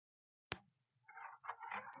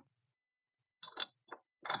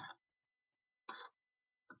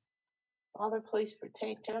Father, please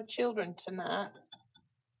protect our children tonight.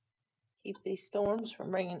 Keep these storms from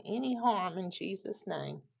bringing any harm in Jesus'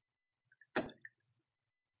 name. I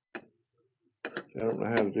don't know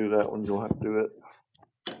how to do that one. You'll have to do it.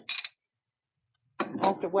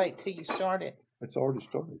 I'll have to wait till you start it. It's already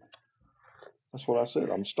started. That's what I said.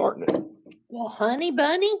 I'm starting it. Well, honey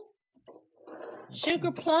bunny, sugar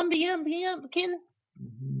plum pumpkin.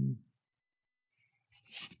 Mm-hmm.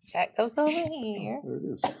 That goes over here. There it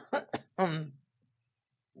is.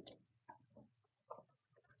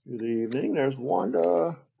 Good evening. There's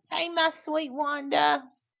Wanda. Hey, my sweet Wanda.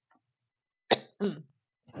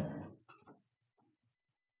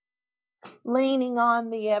 Leaning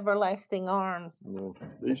on the everlasting arms. No,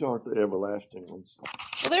 these aren't the everlasting ones.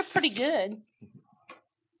 Well, they're pretty good.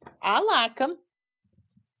 I like them.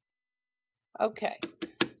 Okay.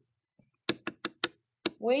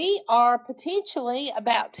 We are potentially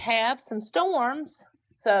about to have some storms.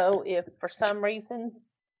 So if for some reason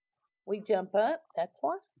we jump up, that's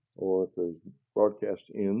why. Or if the broadcast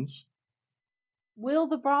ends. Will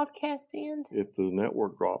the broadcast end? If the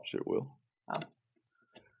network drops, it will. Oh.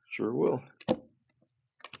 Sure will.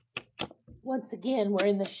 Once again, we're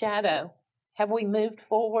in the shadow. Have we moved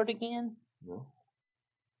forward again? No.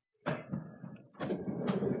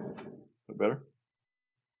 Better?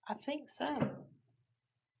 I think so.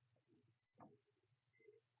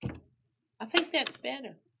 I think that's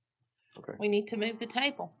better. Okay. We need to move the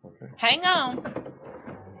table. Okay. Hang on.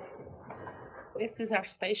 This is our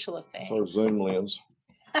spatial effects. Our zoom lens.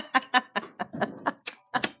 Did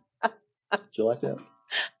you like that?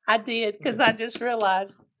 I did, because I just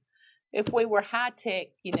realized if we were high tech,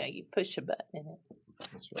 you push a button in it.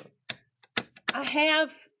 That's right. I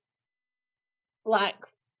have like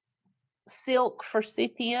silk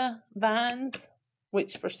forsythia vines,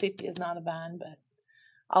 which forsythia is not a vine, but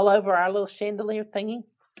all over our little chandelier thingy,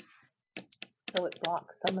 so it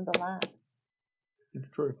blocks some of the light. It's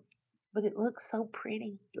true. But it looks so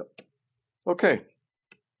pretty. Yep. Okay.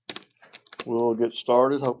 We'll get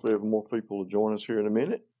started. Hopefully, have more people will join us here in a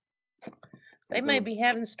minute. They may be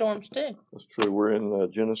having storms too. That's true. We're in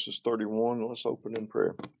Genesis 31. Let's open in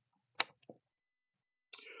prayer.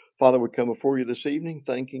 Father, we come before you this evening,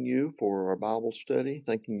 thanking you for our Bible study,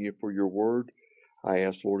 thanking you for your word. I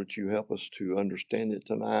ask, Lord, that you help us to understand it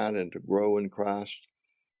tonight and to grow in Christ.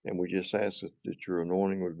 And we just ask that your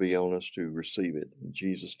anointing would be on us to receive it. In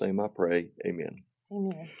Jesus' name I pray. Amen.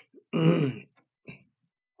 Amen.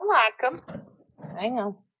 I like them. Hang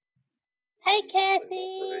on. Hey,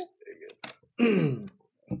 Kathy.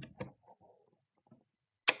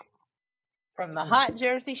 From the hot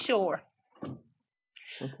Jersey Shore.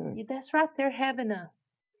 Okay. Yeah, that's right. They're having a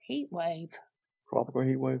heat wave. Tropical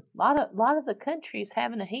heat wave? A lot of the country is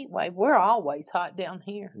having a heat wave. We're always hot down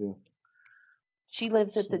here. Yeah. She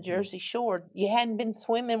lives at the Jersey Shore. You hadn't been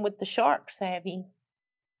swimming with the sharks, have you?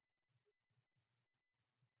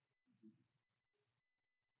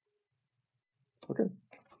 Okay.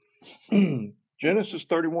 Genesis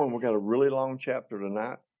 31. We got a really long chapter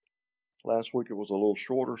tonight. Last week it was a little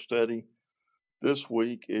shorter study. This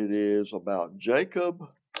week it is about Jacob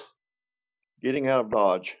getting out of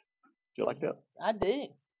Dodge. Do you like that? I do.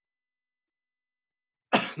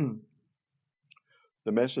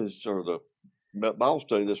 The message or the Bible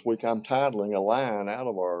study this week, I'm titling a line out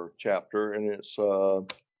of our chapter, and it's the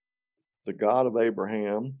God of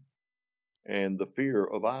Abraham and the fear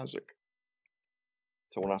of Isaac.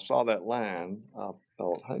 So when I saw that line, I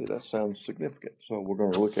thought, hey, that sounds significant. So we're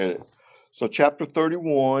going to look at it. So chapter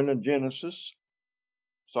 31 of Genesis,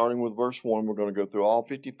 starting with verse 1, we're going to go through all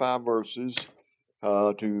 55 verses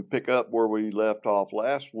to pick up where we left off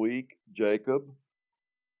last week. Jacob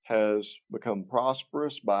has become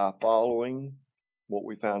prosperous by following what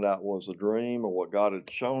we found out was a dream or what God had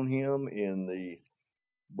shown him in the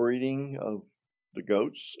breeding of the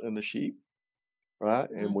goats and the sheep, right?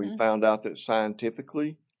 And we found out that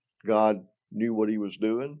scientifically God knew what he was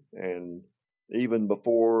doing, and even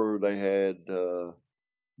before they had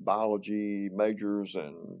biology majors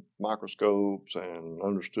and microscopes and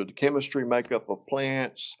understood the chemistry makeup of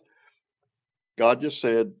plants, God just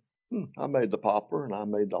said, I made the poplar and I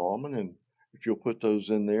made the almond, and if you'll put those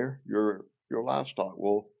in there, your livestock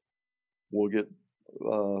will get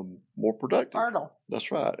more productive. Fertile.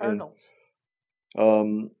 That's right. Fertile.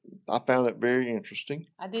 And I found it very interesting.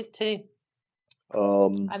 I did too.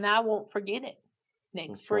 And I won't forget it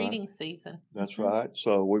next breeding season. That's right.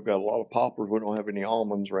 So we've got a lot of poplars. We don't have any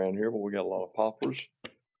almonds around here, but we got a lot of poplars,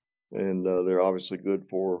 and they're obviously good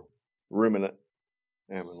for ruminant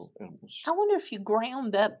animals. I wonder if you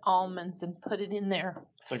ground up almonds and put it in their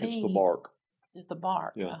I think feed. it's the bark. It's the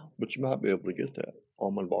bark. Yeah, but you might be able to get that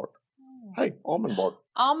almond bark. Hey, almond bark.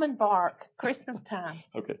 Almond bark, Christmas time.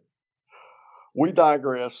 Okay. We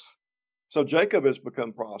digress. So Jacob has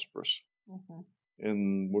become prosperous. Mm-hmm.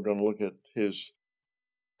 And we're going to look at his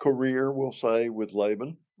career, we'll say, with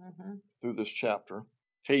Laban through this chapter.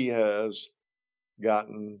 He has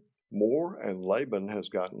gotten more and Laban has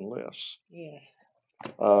gotten less. Yes.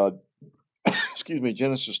 Excuse me,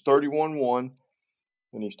 Genesis 31:1,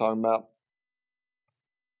 and he's talking about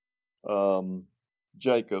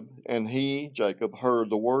Jacob. And he, Jacob, heard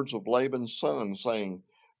the words of Laban's son, saying,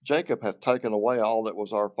 Jacob hath taken away all that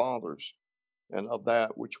was our father's, and of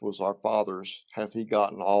that which was our father's hath he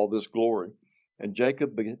gotten all this glory. And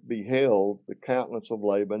Jacob beheld the countenance of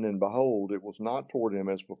Laban, and behold, it was not toward him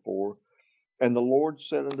as before. And the Lord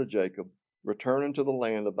said unto Jacob, Return unto the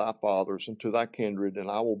land of thy fathers and to thy kindred, and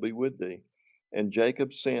I will be with thee. And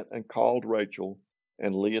Jacob sent and called Rachel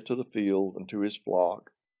and Leah to the field and to his flock.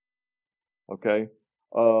 Okay.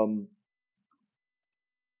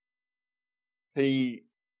 He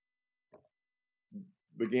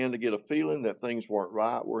began to get a feeling that things weren't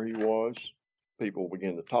right where he was. People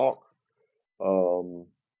began to talk.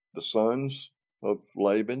 The sons of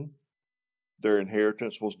Laban, their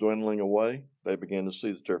inheritance was dwindling away. They began to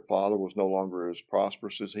see that their father was no longer as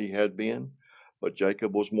prosperous as he had been, but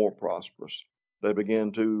Jacob was more prosperous. They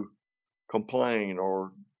began to complain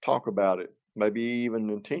or talk about it, maybe even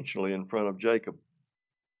intentionally in front of Jacob.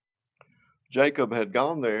 Jacob had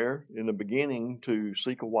gone there in the beginning to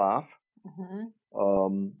seek a wife,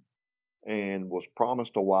 and was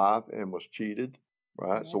promised a wife and was cheated,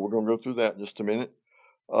 right? Yes. So we're going to go through that in just a minute.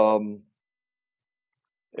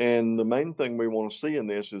 And the main thing we want to see in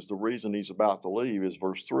this is the reason he's about to leave is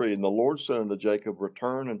verse 3. And the Lord said unto Jacob,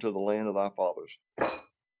 Return unto the land of thy fathers.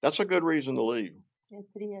 That's a good reason to leave. Yes,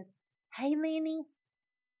 it is. Hey, Lenny.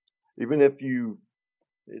 Even if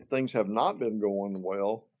things have not been going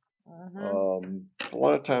well, a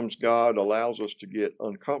lot of times God allows us to get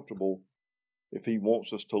uncomfortable if he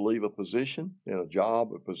wants us to leave a position in a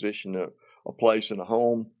job, a position, a place in a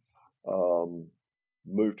home,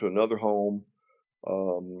 move to another home,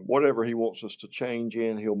 whatever he wants us to change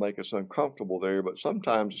in, he'll make us uncomfortable there. But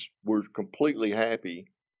sometimes we're completely happy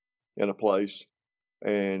in a place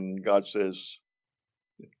and God says,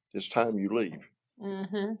 it's time you leave.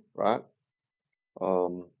 Right?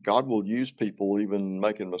 God will use people even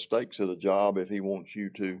making mistakes at a job if he wants you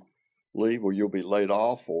to leave, or you'll be laid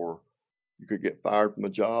off, or you could get fired from a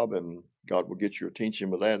job and God will get your attention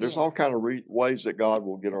with that. There's all kind of ways that God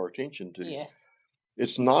will get our attention to. Yes.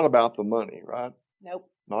 It's not about the money, right? Nope.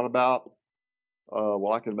 Not about,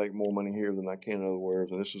 well, I can make more money here than I can elsewhere,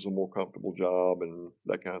 and this is a more comfortable job and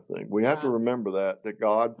that kind of thing. We have to remember that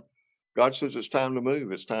God says it's time to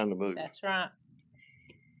move. It's time to move. That's right.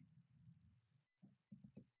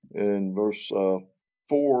 In verse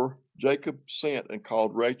 4, Jacob sent and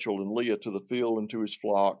called Rachel and Leah to the field and to his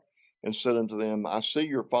flock, and said unto them, I see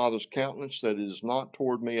your father's countenance, that it is not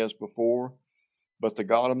toward me as before, but the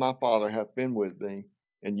God of my father hath been with me,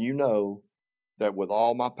 and you know that with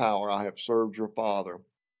all my power I have served your father.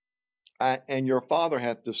 And your father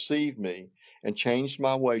hath deceived me, and changed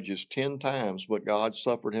my wages 10 times, but God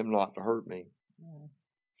suffered him not to hurt me.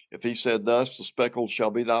 If he said thus, the speckled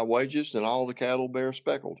shall be thy wages, then all the cattle bear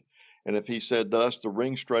speckled. And if he said thus, the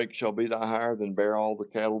ringstrake shall be thy hire, then bear all the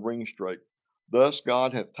cattle ringstrake. Thus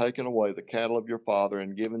God hath taken away the cattle of your father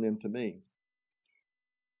and given them to me.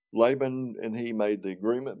 Laban and he made the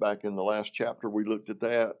agreement back in the last chapter. We looked at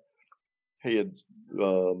that. He had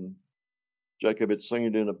Jacob had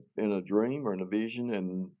seen it in a dream or in a vision,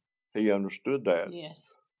 and he understood that.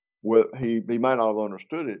 Yes. Well, he might not have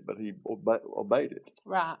understood it, but he obeyed it.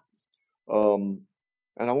 Right. And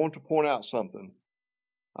I want to point out something.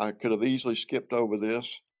 I could have easily skipped over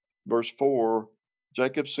this. Verse 4,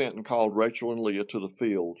 Jacob sent and called Rachel and Leah to the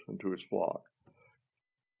field and to his flock.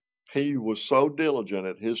 He was so diligent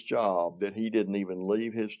at his job that he didn't even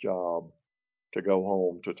leave his job to go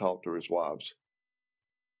home to talk to his wives.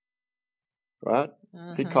 Right?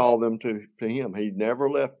 He called them to him. He never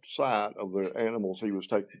left sight of the animals he was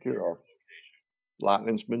taking care of.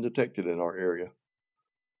 Lightning's been detected in our area.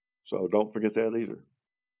 So don't forget that either.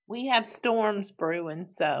 We have storms brewing,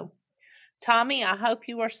 so Tommy, I hope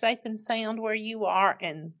you are safe and sound where you are,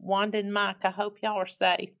 and Wanda and Mike, I hope y'all are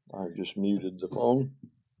safe. I just muted the phone.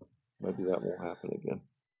 Maybe that won't happen again.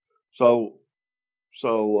 So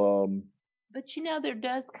but you know, there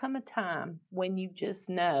does come a time when you just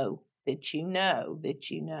know that you know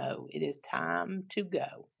it is time to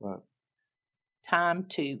go. Right. Time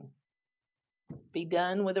to be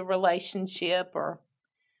done with a relationship or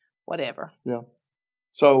whatever. Yeah.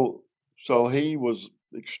 So he was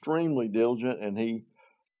extremely diligent, and he,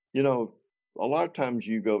 a lot of times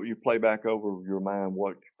you play back over your mind,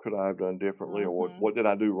 what could I have done differently, or what did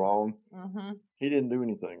I do wrong? He didn't do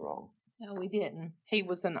anything wrong. No, he didn't. He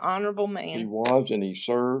was an honorable man. He was, and he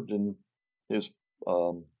served in his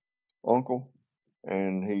uncle,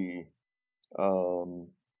 and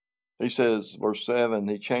he says, verse 7,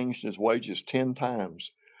 he changed his wages 10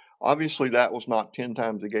 times. Obviously, that was not 10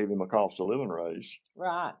 times he gave him a cost of living raise.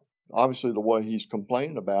 Right. Obviously, the way he's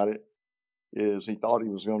complaining about it is he thought he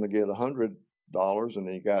was going to get $100 and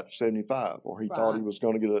he got 75, or he thought he was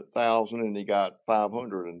going to get 1,000 and he got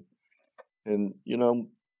 500. And you know,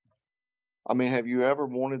 I mean, have you ever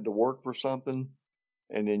wanted to work for something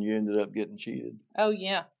and then you ended up getting cheated? Oh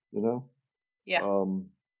yeah. You know? Yeah.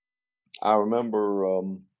 I remember,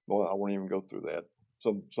 well, I won't even go through that.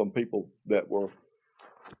 Some people that were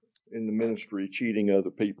in the ministry cheating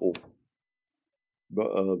other people,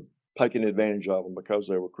 but taking advantage of them because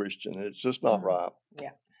they were Christian. It's just not right.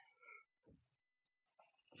 Yeah.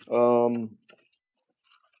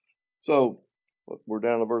 So we're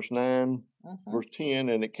down to verse 9, verse 10,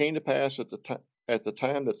 and it came to pass at the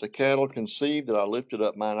time that the cattle conceived that I lifted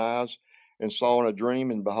up mine eyes and saw in a dream,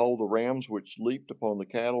 and behold, the rams which leaped upon the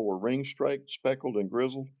cattle were ring-straked, speckled, and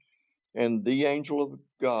grizzled. And the angel of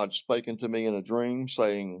God spake unto me in a dream,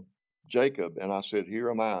 saying, Jacob. And I said, Here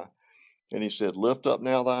am I. And he said, Lift up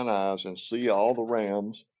now thine eyes, and see all the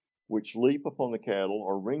rams which leap upon the cattle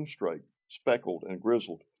are ring-straked, speckled, and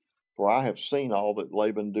grizzled. For I have seen all that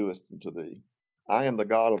Laban doeth unto thee. I am the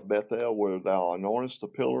God of Bethel, where thou anointest the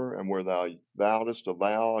pillar, and where thou vowedest a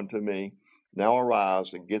vow unto me. Now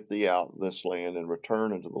arise and get thee out of this land, and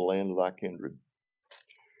return unto the land of thy kindred.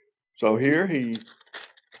 So here he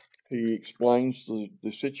explains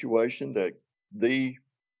the situation that the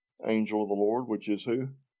angel of the Lord, which is who?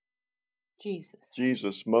 Jesus.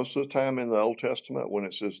 Jesus. Most of the time in the Old Testament, when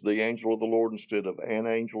it says the angel of the Lord instead of an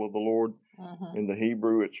angel of the Lord, in the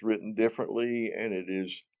Hebrew it's written differently, and it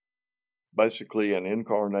is basically an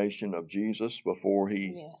incarnation of Jesus before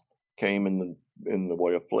he came in the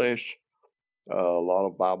way of flesh. A lot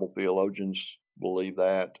of Bible theologians believe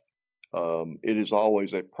that. It is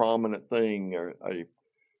always a prominent thing, or a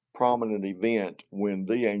prominent event, when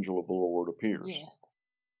the angel of the Lord appears. Yes.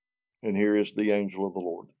 And here is the angel of the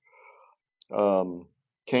Lord.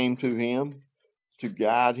 Came to him to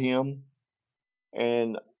guide him,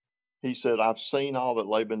 and he said, I've seen all that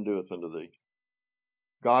Laban doeth unto thee.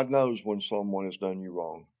 God knows when someone has done you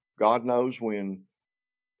wrong. God knows when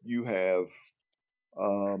you have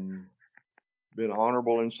been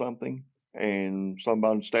honorable in something and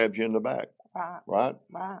somebody stabs you in the back. Right?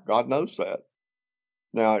 God knows that.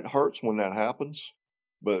 Now, it hurts when that happens,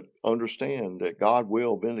 but understand that God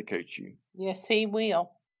will vindicate you. Yes, he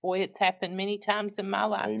will. Boy, it's happened many times in my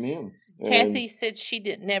life. Amen. Kathy said she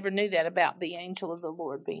never knew that about the angel of the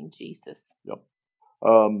Lord being Jesus. Yep.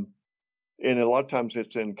 And a lot of times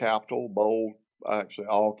it's in capital, bold, actually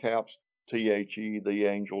all caps, THE, the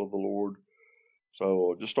angel of the Lord.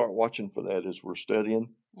 So just start watching for that as we're studying.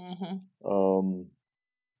 And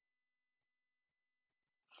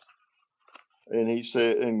he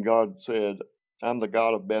said, and God said, I'm the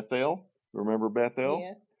God of Bethel. Remember Bethel?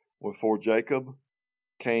 Yes. Before Jacob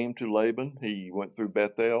came to Laban, he went through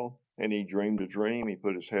Bethel and he dreamed a dream. He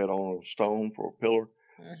put his head on a stone for a pillar.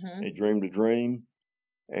 He dreamed a dream,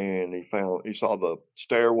 and he saw the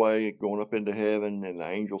stairway going up into heaven and the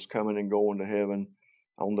angels coming and going to heaven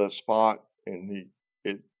on that spot. And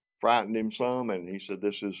it frightened him some, and he said,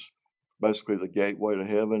 this is basically the gateway to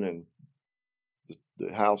heaven, and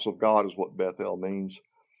the house of God is what Bethel means.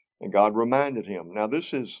 And God reminded him. Now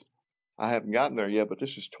I haven't gotten there yet, but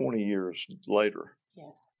this is 20 years later.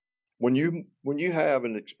 Yes. When you have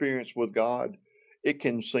an experience with God, it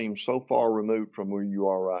can seem so far removed from where you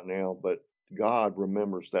are right now, but God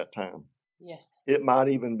remembers that time. Yes. It might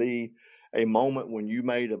even be a moment when you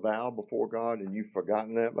made a vow before God and you've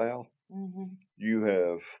forgotten that vow. You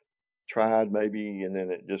have tried maybe, and then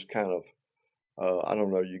it just kind of, I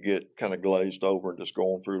don't know, you get kind of glazed over and just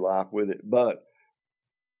going through life with it. But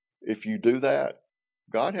if you do that,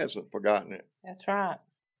 God hasn't forgotten it. That's right.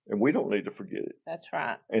 And we don't need to forget it. That's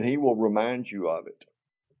right. And he will remind you of it.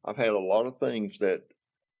 I've had a lot of things that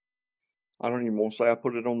I don't even want to say I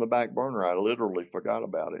put it on the back burner. I literally forgot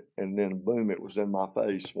about it. And then boom, it was in my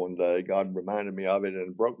face one day. God reminded me of it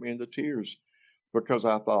and broke me into tears, because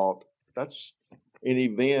I thought that's an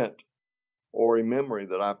event or a memory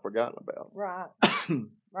that I've forgotten about. Right.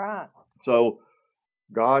 Right. So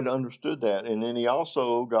God understood that. And then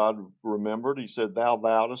God remembered, he said, thou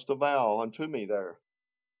vowedest a vow unto me there.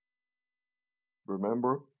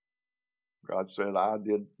 Remember? God said, I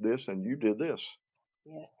did this and you did this.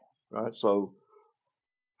 Yes. Right? So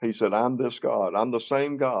He said, I'm this God. I'm the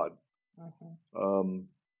same God. Mhm.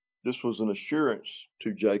 This was an assurance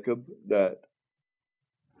to Jacob that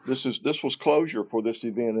this was closure for this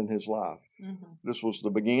event in his life. Mhm. This was the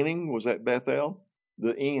beginning, was at Bethel.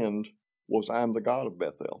 The end was I'm the God of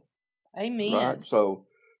Bethel. Amen. Right? So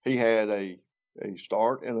he had a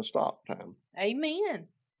start and a stop time. Amen.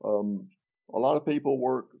 A lot of people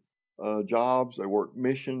work jobs, they work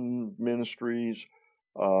mission ministries,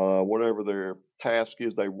 whatever their task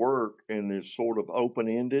is, they work and it's sort of open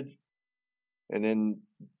ended. And then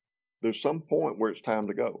there's some point where it's time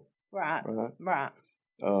to go. Right. Right. Right.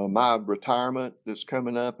 My retirement that's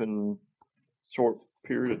coming up in a short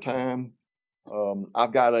period of time,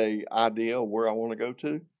 I've got a idea of where I want to go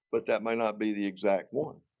to, but that may not be the exact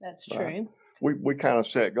one. That's Right. true. We kind of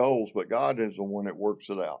set goals, but God is the one that works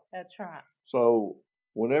it out. That's right. So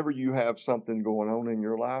whenever you have something going on in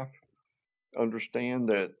your life, understand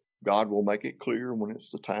that God will make it clear when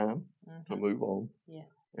it's the time to move on. Yes.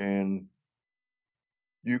 And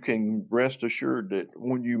you can rest assured that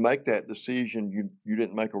when you make that decision, you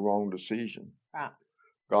didn't make a wrong decision. Right.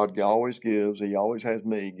 God always gives, He always has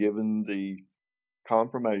me given the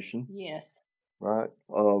confirmation. Yes. Right,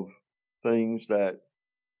 of things that,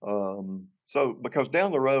 so because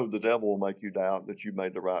down the road, the devil will make you doubt that you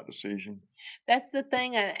made the right decision. That's the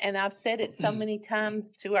thing, and I've said it so many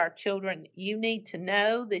times to our children. You need to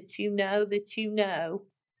know that you know that you know,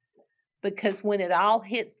 because when it all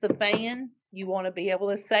hits the fan, you want to be able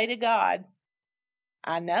to say to God,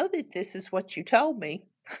 I know that this is what you told me.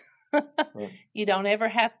 Right. You don't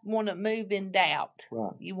ever want to move in doubt.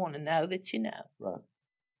 Right. You want to know that you know. Right.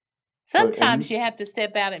 Sometimes you have to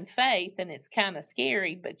step out in faith, and it's kind of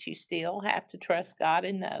scary, but you still have to trust God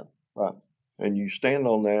and know. Right. And you stand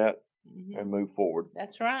on that and move forward.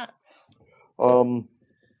 That's right. Um,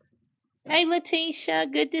 Hey, Letitia,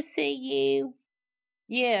 good to see you.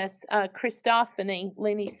 Yes, Christophany,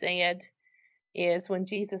 Lenny said, is when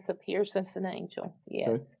Jesus appears as an angel.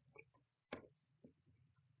 Yes.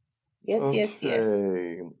 Okay.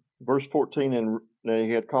 Yes. Verse 14, and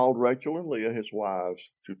he had called Rachel and Leah, his wives,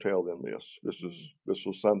 to tell them this. This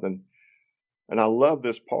was something, and I love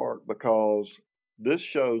this part because this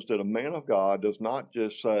shows that a man of God does not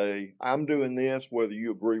just say, I'm doing this whether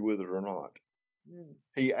you agree with it or not.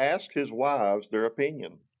 He asked his wives their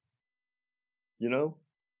opinion. You know,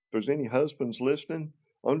 if there's any husbands listening,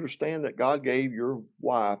 understand that God gave your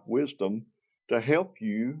wife wisdom to help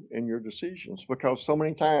you in your decisions, because so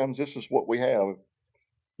many times this is what we have.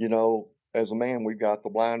 You know, as a man, we've got the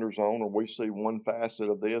blinders on, or we see one facet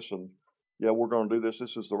of this, and yeah, we're going to do this.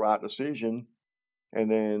 This is the right decision. And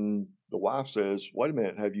then the wife says, wait a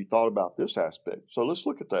minute, have you thought about this aspect? So let's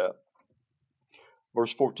look at that.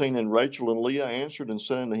 Verse 14, and Rachel and Leah answered and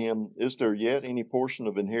said unto him, is there yet any portion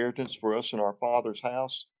of inheritance for us in our father's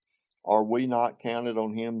house? Are we not counted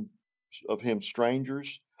on him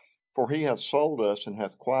strangers? For he hath sold us and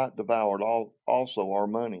hath quite devoured also our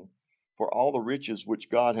money. For all the riches which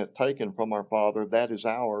God hath taken from our father, that is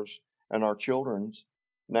ours and our children's.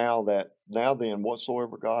 Now then,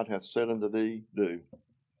 whatsoever God hath said unto thee, do.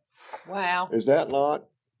 Wow. Is that not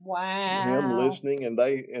wow. him listening and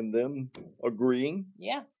them agreeing?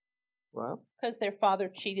 Yeah. Right. Because their father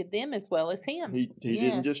cheated them as well as him. He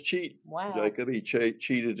didn't just cheat Jacob, he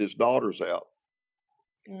cheated his daughters out.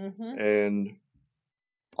 And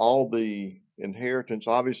all the inheritance,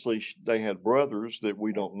 obviously they had brothers that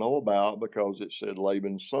we don't know about because it said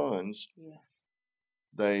Laban's sons. Yes.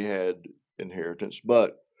 They had inheritance,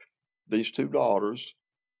 but these two daughters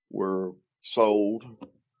were sold,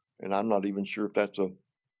 and I'm not even sure if that's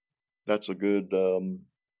a good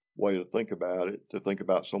way to think about it. To think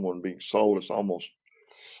about someone being sold, it's almost.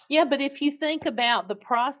 Yeah, but if you think about the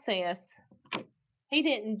process, he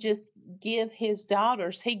didn't just give his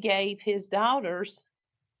daughters. He gave his daughters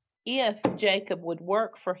if Jacob would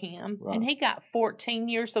work for him. Right. And he got 14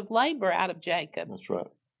 years of labor out of Jacob. That's right.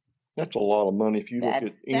 That's a lot of money if you look at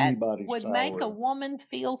anybody's that would salary. make a woman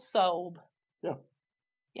feel sold. Yeah.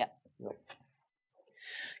 Yeah. Yep.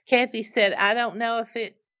 Kathy said, I don't know if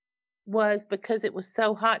it was because it was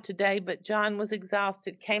so hot today, but John was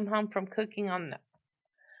exhausted, came home from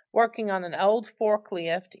working on an old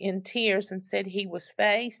forklift in tears, and said he was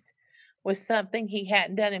faced with something he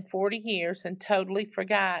hadn't done in 40 years and totally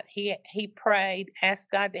forgot. He prayed,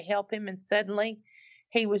 asked God to help him, and suddenly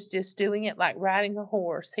he was just doing it like riding a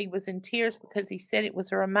horse. He was in tears because he said it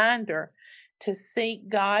was a reminder to seek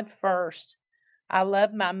God first. I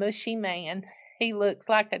love my mushy man. He looks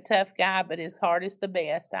like a tough guy, but his heart is the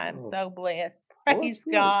best. I am so blessed. Praise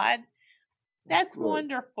God. That's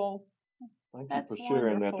wonderful. Thank you for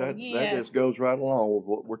sharing that. That just goes right along with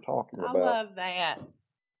what we're talking about. I love that.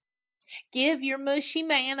 Give your mushy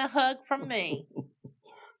man a hug from me.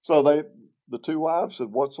 So the two wives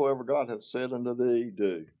said, "Whatsoever God hath said unto thee,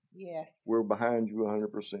 do." Yes. We're behind you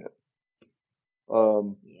 100%.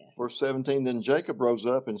 Yes. Verse 17, then Jacob rose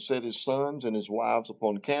up and set his sons and his wives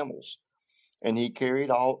upon camels, and he carried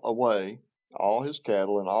away all his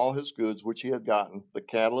cattle and all his goods which he had gotten, the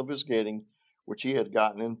cattle of his getting, which he had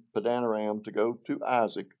gotten in Padan Aram, to go to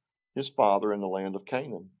Isaac his father in the land of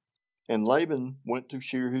Canaan. And Laban went to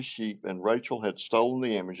shear his sheep, and Rachel had stolen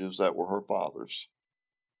the images that were her father's.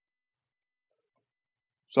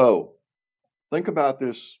 So, think about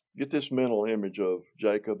this, get this mental image of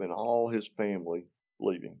Jacob and all his family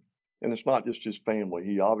leaving. And it's not just his family.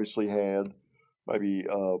 He obviously had maybe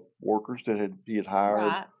workers that he had hired,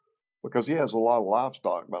 Right. because he has a lot of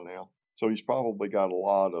livestock by now. So he's probably got a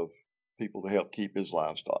lot of people to help keep his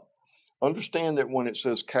livestock. Understand that when it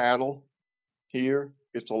says cattle here,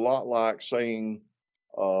 it's a lot like saying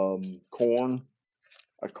corn,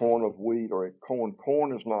 a corn of wheat, or a corn.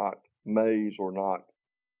 Corn is not maize, or not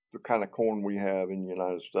the kind of corn we have in the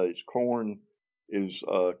United States. Corn is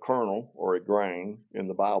a kernel or a grain. In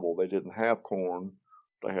the Bible, they didn't have corn.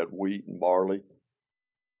 They had wheat and barley.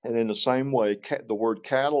 And in the same way, the word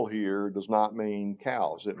cattle here does not mean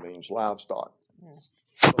cows. It means livestock.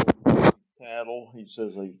 So cattle, he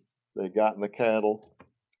says they got in the cattle.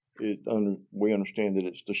 We understand that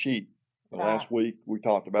it's the sheep. Right. Last week we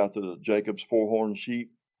talked about the Jacob's four-horned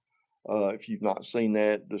sheep. If you've not seen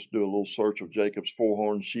that, just do a little search of Jacob's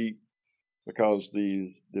four-horned sheep, because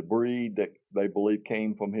the breed that they believe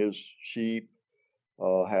came from his sheep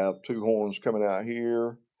have two horns coming out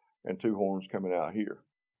here and two horns coming out here.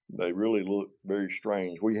 They really look very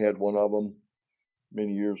strange. We had one of them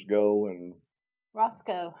many years ago, and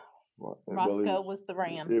Roscoe. Roscoe was the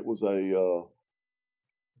ram. It was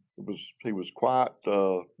he was quite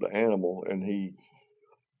the animal, and he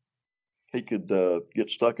could get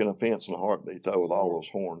stuck in a fence in a heartbeat though, with all those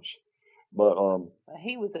horns. But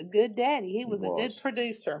he was a good daddy. He was a good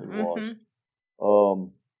producer. He was.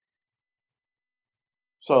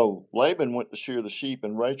 So Laban went to shear the sheep,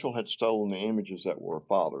 and Rachel had stolen the images that were her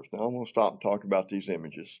father's. Now I'm going to stop and talk about these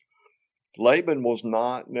images. Laban was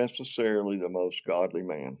not necessarily the most godly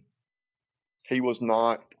man. He was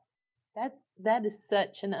not. That is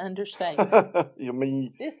such an understatement. I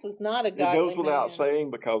mean, this was not a godly man. It goes without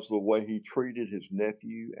saying, because of the way he treated his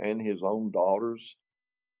nephew and his own daughters.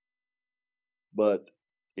 But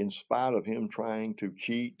in spite of him trying to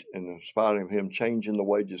cheat, and in spite of him changing the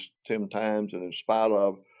wages 10 times, and in spite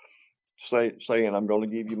of saying, I'm going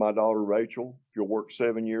to give you my daughter Rachel if you'll work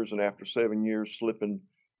 7 years, and after 7 years slipping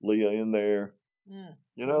Leah in there.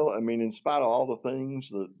 You know, I mean, in spite of all the things,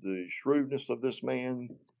 the shrewdness of this man,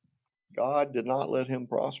 God did not let him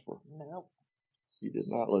prosper. No. He did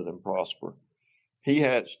not let him prosper.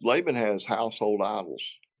 Laban has household idols.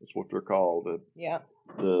 That's what they're called.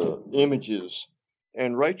 The images.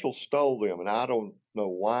 And Rachel stole them, and I don't know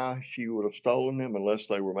why she would have stolen them, unless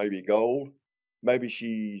they were maybe gold. Maybe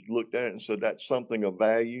she looked at it and said, that's something of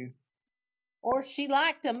value. Or she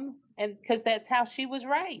liked them, and because that's how she was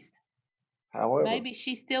raised. However, maybe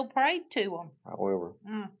she still prayed to them. However,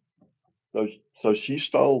 so she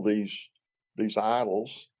stole these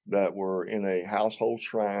idols that were in a household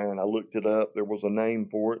shrine. I looked it up. There was a name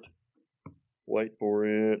for it. Wait for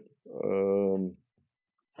it.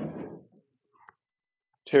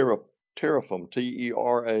 Teraphim, Teraphim.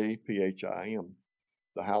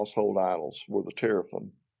 The household idols were the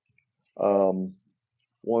teraphim.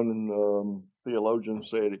 One theologian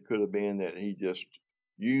said it could have been that he just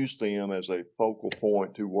used them as a focal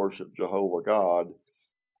point to worship Jehovah God.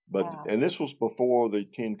 But and this was before the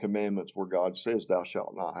 10 Commandments, where God says, "Thou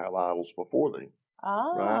shalt not have idols before thee."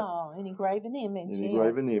 Oh, right? Any graven image. Any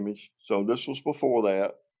graven image. So this was before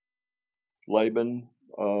that. Laban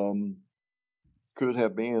could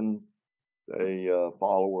have been a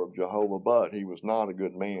follower of Jehovah, but he was not a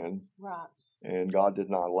good man. Right. And God did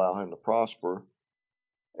not allow him to prosper.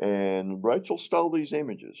 And Rachel stole these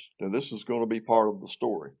images. Now this is going to be part of the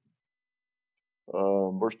story.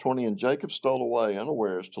 Verse 20, and Jacob stole away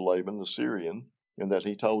unawares to Laban the Syrian, and that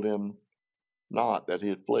he told him not that he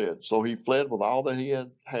had fled. So he fled with all that he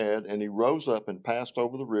had, and he rose up and passed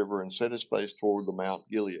over the river and set his face toward the Mount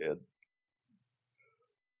Gilead.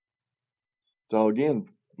 So again,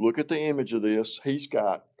 look at the image of this. He's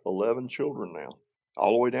got 11 children now,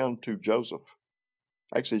 all the way down to Joseph.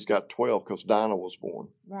 Actually, he's got 12, because Dinah was born.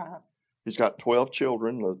 Right. He's got 12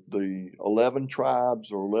 children, the 11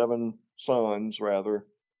 tribes, or 11 sons, rather,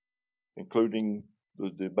 including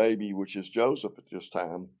the baby, which is Joseph at this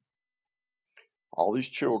time. All these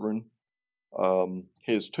children.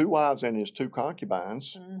 his 2 wives and his 2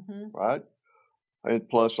 concubines, Mm-hmm. right? And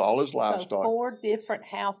plus all his So livestock. 4 different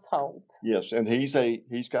households. Yes, and he's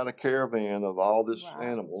got a caravan of all these Right.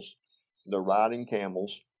 animals. They're riding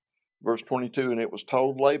camels. Verse 22, and it was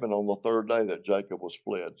told Laban on the 3rd day that Jacob was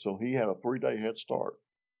fled. So he had a 3-day head start.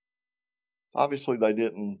 Obviously, they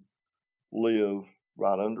didn't live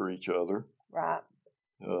right under each other. Right.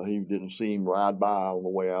 He didn't see him ride by on the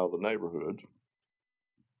way out of the neighborhood.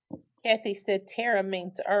 Kathy said Terra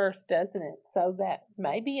means earth, doesn't it? So that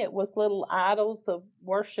maybe it was little idols of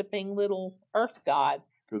worshiping little earth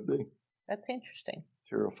gods. Could be. That's interesting.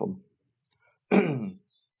 Teraphim.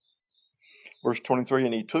 Verse 23,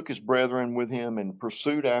 and he took his brethren with him and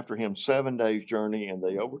pursued after him 7 days' journey, and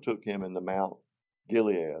they overtook him in the Mount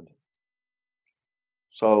Gilead.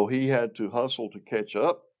 So he had to hustle to catch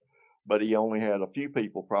up, but he only had a few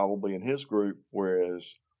people probably in his group, whereas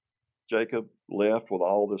Jacob left with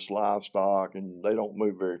all this livestock, and they don't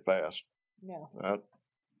move very fast. Yeah. Right?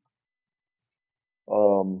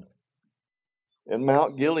 And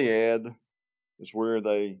Mount Gilead is where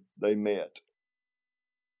they met.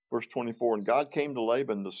 Verse 24, and God came to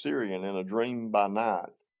Laban the Syrian in a dream by night,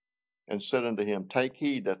 and said unto him, take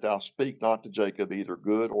heed that thou speak not to Jacob either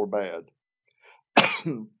good or bad.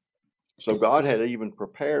 So God had even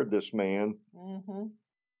prepared this man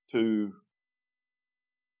to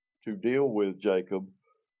deal with Jacob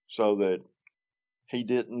so that he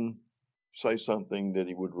didn't say something that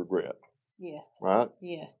he would regret. Yes. Right?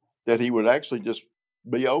 Yes. That he would actually just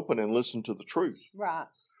be open and listen to the truth. Right.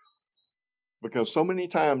 Because so many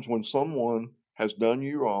times when someone has done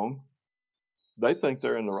you wrong, they think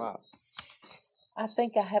they're in the right. I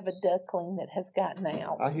think I have a duckling that has gotten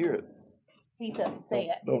out. I hear it. He's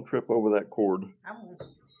upset. Don't trip over that cord. I'm...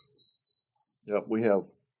 Yep, we have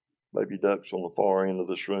baby ducks on the far end of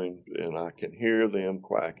this room, and I can hear them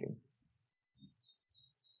quacking.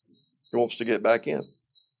 He wants to get back in.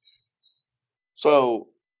 So,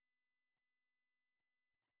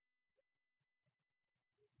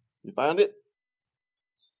 you find it?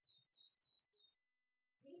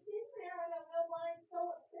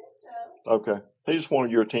 Okay. He just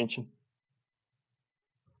wanted your attention.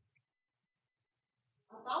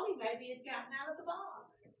 I thought he maybe had gotten out of the box.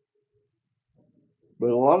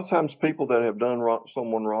 But a lot of times people that have done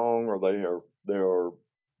someone wrong, or they are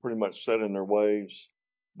pretty much set in their ways,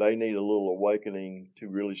 they need a little awakening to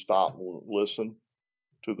really stop and listen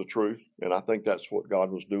to the truth. And I think that's what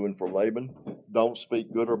God was doing for Laban. Don't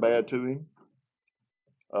speak good or bad to him.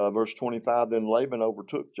 Verse 25, then Laban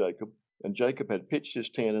overtook Jacob, and Jacob had pitched his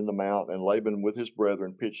tent in the mount, and Laban with his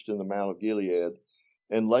brethren pitched in the Mount of Gilead.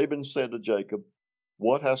 And Laban said to Jacob,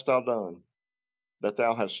 what hast thou done, that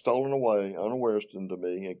thou hast stolen away unawares unto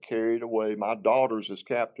me, and carried away my daughters as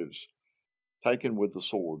captives, taken with the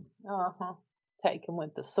sword? Taken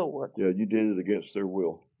with the sword. Yeah, you did it against their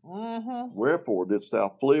will. Mm-hmm. Wherefore didst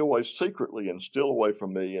thou flee away secretly and steal away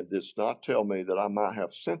from me, and didst not tell me that I might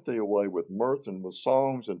have sent thee away with mirth and with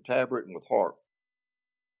songs and tabret and with harp?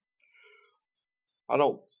 I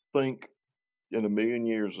don't think in a million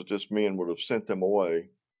years that this man would have sent them away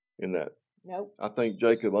in that. Nope. I think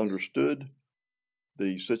Jacob understood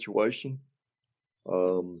the situation.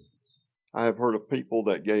 I have heard of people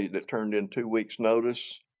that turned in 2 weeks'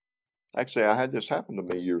 notice. Actually, I had this happen to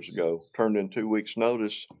me years ago. Turned in 2 weeks'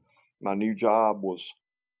 notice. My new job was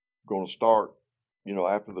going to start,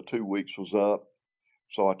 after the 2 weeks was up.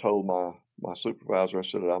 So I told my supervisor, I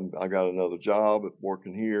said, I got another job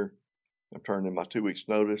working here. I turned in my 2 weeks'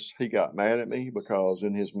 notice. He got mad at me because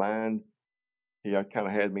in his mind, he kind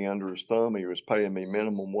of had me under his thumb. He was paying me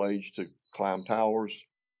minimum wage to climb towers,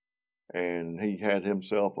 and he had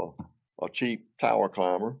himself a cheap tower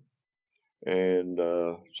climber. And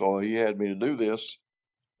so he had me to do this,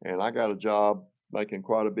 and I got a job making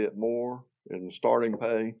quite a bit more in the starting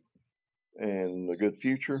pay and a good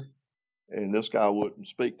future. And this guy wouldn't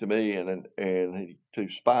speak to me, and he, to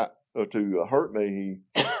hurt me,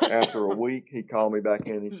 after a week, he called me back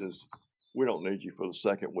in. He says, we don't need you for the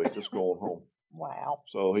second week. Just go on home. Wow.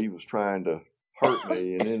 So he was trying to hurt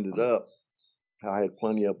me, and ended up, I had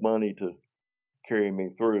plenty of money to carry me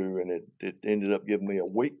through, and it ended up giving me a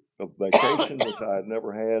week of vacation, which I had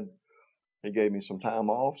never had. He gave me some time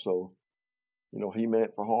off, so, he meant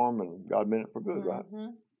it for harm, and God meant it for good, right?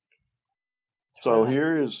 So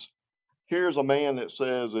right. Here's a man that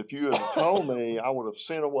says, if you had told me, I would have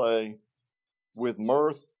sent away with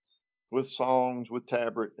mirth, with songs, with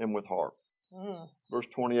tabret, and with harp. Verse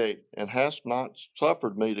 28, and hast not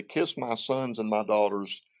suffered me to kiss my sons and my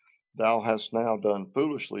daughters, thou hast now done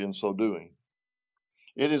foolishly in so doing.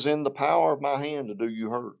 It is in the power of my hand to do you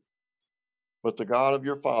hurt. But the God of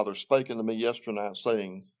your father spake unto me yesternight,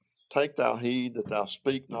 saying, Take thou heed that thou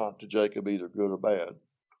speak not to Jacob either good or bad.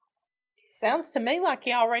 Sounds to me like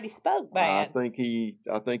he already spoke I bad. think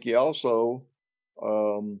he also,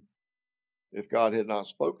 if God had not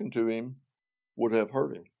spoken to him, would have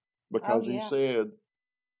hurt him, because he yeah. said,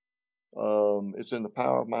 it's in the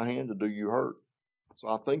power of my hand to do you hurt. So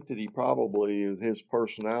I think that he probably, his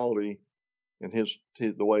personality and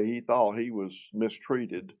the way he thought he was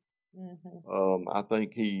mistreated, I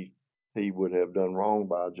think he would have done wrong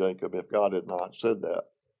by Jacob if God had not said that.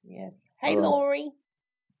 Yes. Hey, Lori.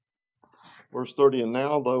 Verse 30, and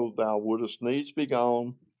now though thou wouldest needs be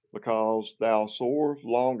gone, because thou sore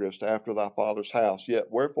longest after thy father's house,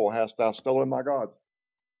 yet wherefore hast thou stolen my God?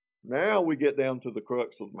 Now we get down to the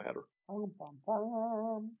crux of the matter.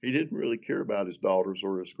 He didn't really care about his daughters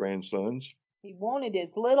or his grandsons. He wanted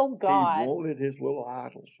his little gods. He wanted his little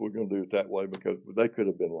idols. We're going to do it that way because they could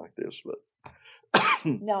have been like this, but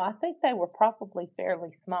no, I think they were probably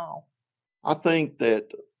fairly small. I think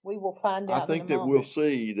that we will find out. I think that we'll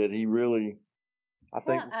see that he really. I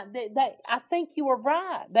think you were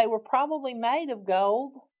right. They were probably made of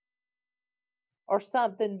gold or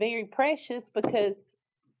something very precious, because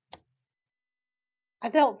I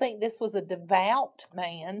don't think this was a devout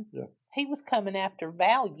man. Yeah. He was coming after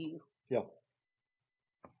value. Yeah.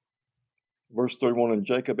 Verse 31, and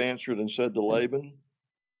Jacob answered and said to Laban,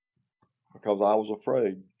 because I was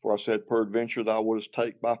afraid, for I said, peradventure thou wouldest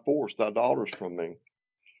take by force thy daughters from me.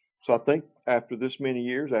 So I think after this many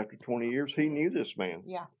years, after 20 years, he knew this man.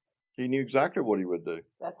 Yeah. He knew exactly what he would do.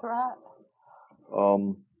 That's right.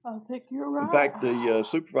 I think you're right. In fact, the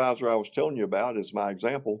supervisor I was telling you about is my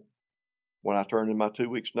example. When I turned in my 2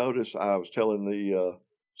 weeks notice, I was telling the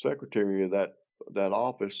secretary of that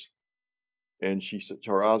office, and she said,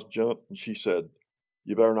 her eyes jumped, and she said,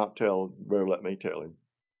 you better not tell, you better let me tell him.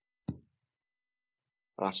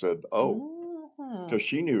 I said, oh, because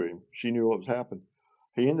she knew him. She knew what was happening.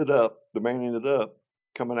 The man ended up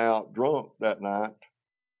coming out drunk that night,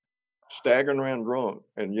 staggering around drunk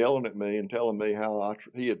and yelling at me and telling me how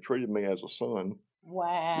he had treated me as a son.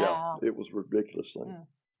 Wow. Yeah, it was a ridiculous thing.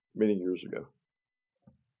 Many years ago.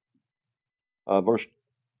 Verse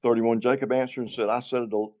 31, Jacob answered and said,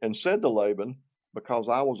 said to Laban, because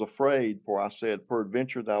I was afraid, for I said,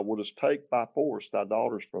 peradventure thou wouldest take by force thy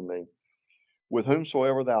daughters from me. With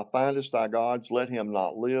whomsoever thou findest thy gods, let him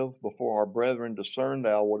not live. Before our brethren discern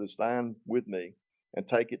thou what is thine with me, and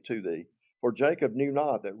take it to thee. For Jacob knew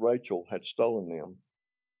not that Rachel had stolen them.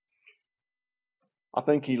 I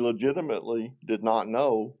think he legitimately did not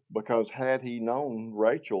know, because had he known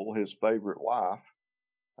Rachel, his favorite wife,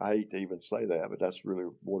 I hate to even say that, but that's really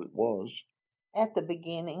what it was. At the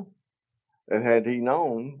beginning. And had he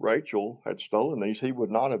known Rachel had stolen these, he would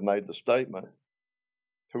not have made the statement,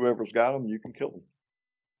 whoever's got them, you can kill them.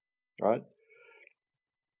 Right?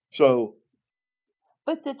 So.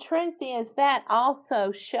 But the truth is, that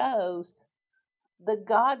also shows the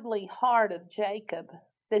godly heart of Jacob,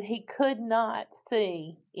 that he could not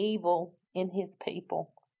see evil in his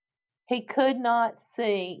people. He could not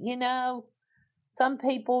see, some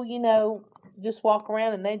people, just walk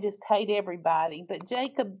around and they just hate everybody. But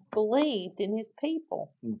Jacob believed in his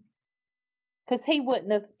people. Because he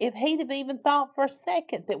wouldn't have, if he'd have even thought for a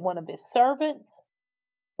second that one of his servants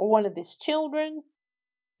or one of his children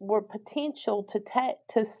were potential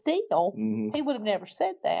to steal, he would have never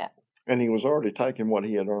said that. And he was already taking what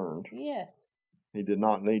he had earned. Yes. He did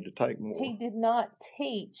not need to take more. He did not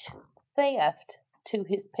teach theft to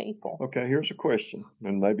his people. Okay, here's a question,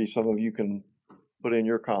 and maybe some of you can put in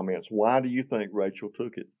your comments. Why do you think Rachel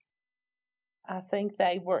took it? I think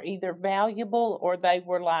they were either valuable or they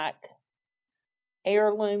were like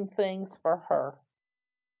heirloom things for her.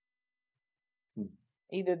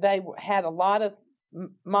 Either they had a lot of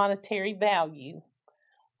monetary value,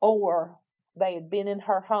 or they had been in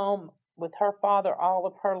her home with her father all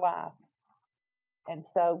of her life, and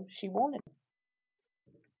so she wanted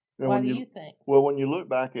them. What do you think? Well, when you look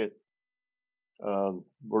back at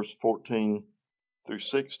verse 14 through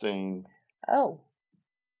 16. Oh,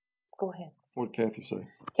 go ahead. What did Kathy say?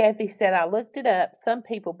 Kathy said, I looked it up. Some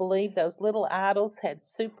people believe those little idols had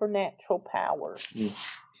supernatural powers.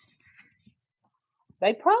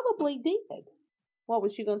 They probably did. What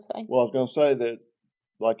was you going to say? Well, I was going to say that,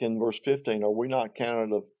 like in verse 15, are we not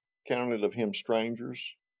counted of him strangers?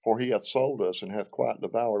 For he hath sold us and hath quite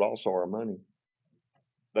devoured also our money.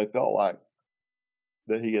 They felt like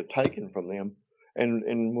that he had taken from them. And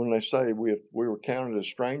when they say we were counted as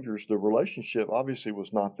strangers, the relationship obviously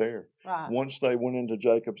was not there. Right. Once they went into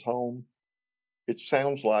Jacob's home, it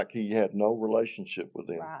sounds like he had no relationship with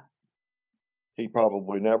them. Right. He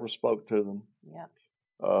probably never spoke to them. Yeah.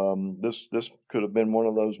 This could have been one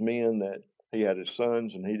of those men that he had his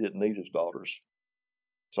sons and he didn't need his daughters.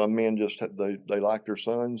 Some men just they like their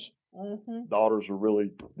sons. Mm-hmm. Daughters are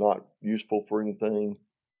really not useful for anything.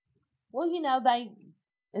 Well, they,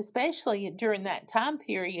 especially during that time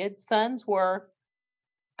period, sons were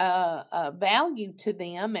a value to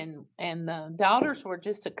them, and the daughters were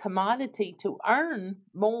just a commodity to earn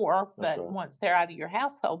more. That's But right. once they're out of your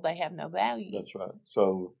household, they have no value. That's right.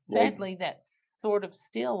 So Sadly, that's sort of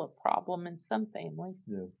still a problem in some families.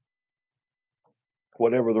 Yeah.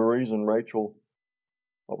 Whatever the reason, Rachel,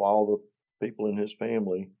 of all the people in his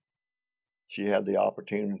family, she had the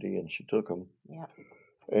opportunity and she took them. Yeah.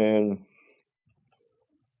 And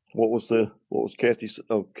what was Kathy?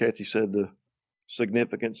 Oh, Kathy said the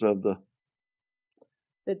significance of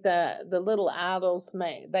That the little idols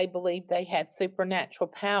they believed they had supernatural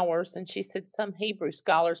powers, and she said some Hebrew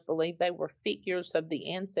scholars believed they were figures of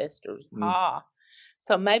the ancestors.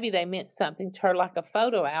 So maybe they meant something to her like a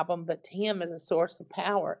photo album, but to him as a source of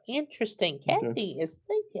power. Interesting. Kathy is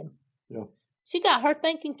thinking. Yeah. She got her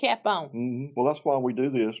thinking cap on. Mm-hmm. Well, that's why we do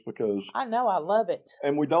this, because I know, I love it.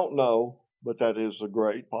 And we don't know, but that is a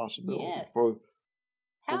great possibility. Yes. For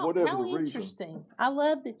whatever how the reason. interesting. I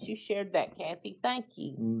love that you shared that, Kathy. Thank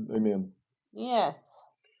you. Amen. Yes.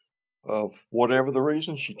 Whatever the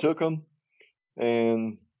reason, she took them.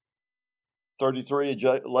 And 33,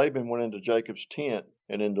 Laban went into Jacob's tent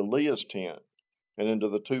and into Leah's tent and into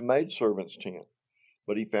the two maidservants' tent,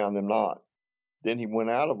 but he found them not. Then he went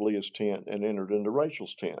out of Leah's tent and entered into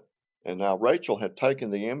Rachel's tent. And now Rachel had taken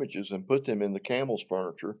the images and put them in the camel's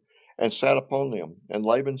furniture and sat upon them. And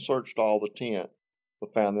Laban searched all the tent,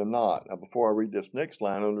 but found them not. Now, before I read this next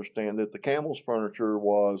line, understand that the camel's furniture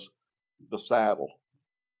was the saddle.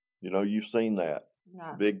 You've seen that.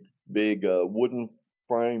 Yeah. Big wooden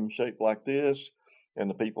frame shaped like this, and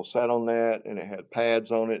the people sat on that, and it had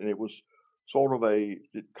pads on it, and it was sort of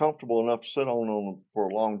comfortable enough to sit on for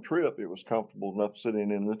a long trip. It was comfortable enough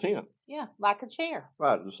sitting in the tent. Yeah, like a chair.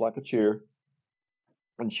 Right, just like a chair.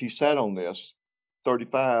 And she sat on this,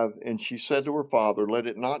 35, and she said to her father, "Let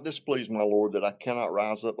it not displease my lord that I cannot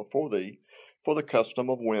rise up before thee, for the custom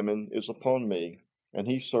of women is upon me." And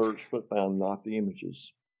he searched but found not the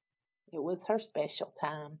images. It was her special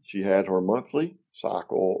time. She had her monthly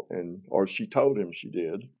cycle, or she told him she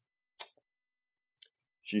did.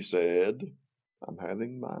 She said, "I'm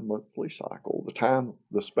having my monthly cycle,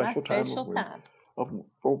 the special time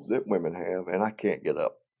that women have, and I can't get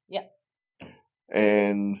up." Yep.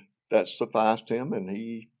 And that sufficed him, and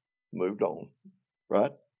he moved on.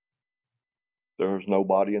 Right? There's no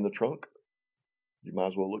body in the trunk. You might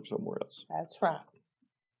as well look somewhere else. That's right.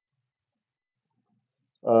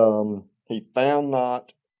 He found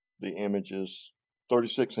not the images.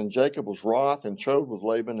 36, and Jacob was wroth and chode with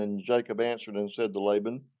Laban, and Jacob answered and said to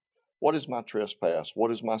Laban, "What is my trespass?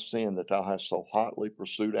 What is my sin that thou hast so hotly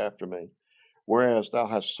pursued after me? Whereas thou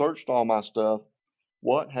hast searched all my stuff,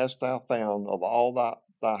 what hast thou found of all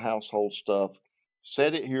thy household stuff?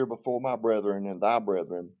 Set it here before my brethren and thy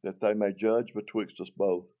brethren, that they may judge betwixt us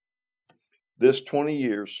both. This 20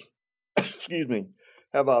 years,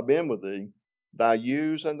 have I been with thee. Thy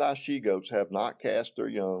ewes and thy she-goats have not cast their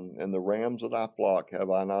young, and the rams of thy flock have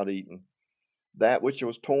I not eaten. That which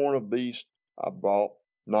was torn of beast I brought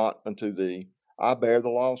not unto thee. I bear the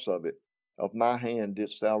loss of it. Of my hand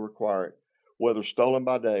didst thou require it, whether stolen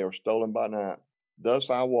by day or stolen by night. Thus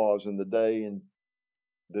I was in the day, and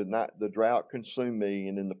the drought consumed me,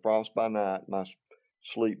 and in the frost by night my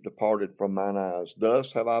sleep departed from mine eyes.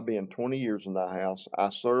 Thus have I been 20 years in thy house. I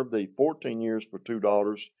served thee 14 years for 2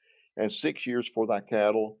 daughters, and 6 years for thy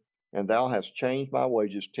cattle, and thou hast changed my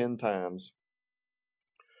wages 10 times.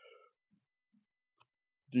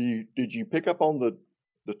 Did you pick up on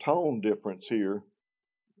the tone difference here?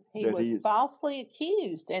 He was falsely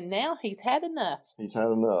accused, and now he's had enough. He's had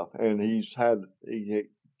enough, and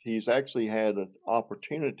he's actually had an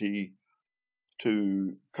opportunity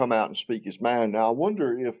to come out and speak his mind. Now, I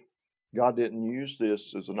wonder if God didn't use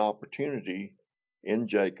this as an opportunity in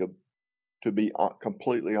Jacob to be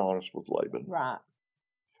completely honest with Laban. Right.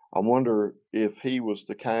 I wonder if he was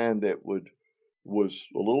the kind that was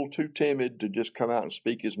a little too timid to just come out and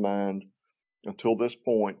speak his mind until this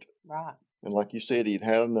point. Right. And like you said, he'd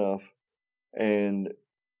had enough. And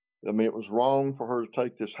I mean, it was wrong for her to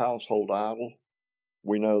take this household idol.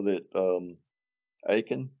 We know that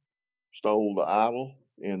Achan stole the idol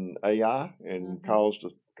in Ai and caused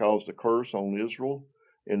a curse on Israel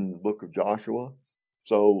in the book of Joshua.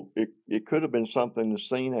 So it could have been something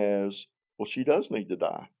seen as, well, she does need to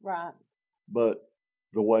die. Right. But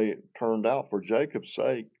the way it turned out for Jacob's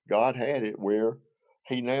sake, God had it where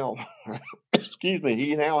he now, excuse me,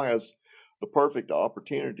 he now has the perfect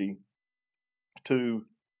opportunity to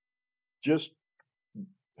just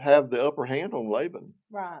have the upper hand on Laban,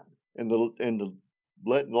 Right. and to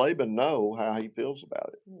let Laban know how he feels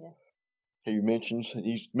about it. Yes.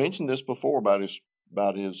 He's mentioned this before about his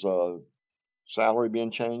salary being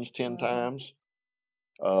changed 10 times,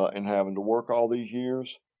 and having to work all these years.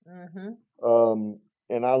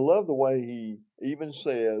 And I love the way he even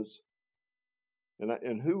says,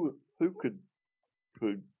 and who could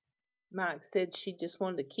Mike said she just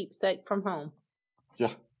wanted a keepsake from home.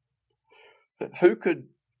 Yeah. Who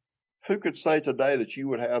could say today that you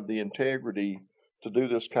would have the integrity to do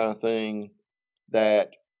this kind of thing,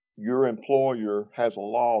 that your employer has a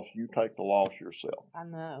loss, you take the loss yourself? I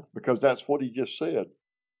know. Because that's what he just said.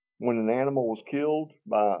 When an animal was killed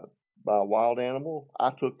by a wild animal,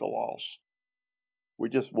 I took the loss.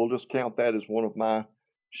 We'll just count that as one of my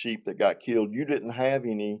sheep that got killed. You didn't have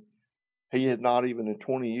any. He had not even in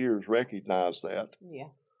 20 years recognized that. Yeah.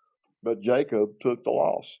 But Jacob took the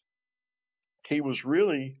loss. He was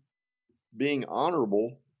really being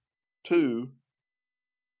honorable to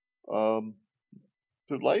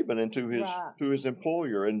Laban and to his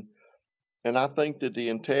employer, and I think that the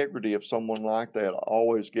integrity of someone like that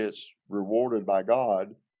always gets rewarded by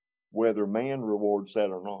God, whether man rewards that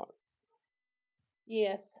or not.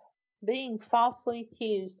 Yes, being falsely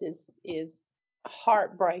accused is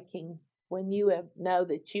heartbreaking when you know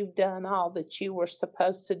that you've done all that you were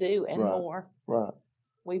supposed to do and more. Right.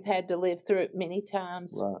 We've had to live through it many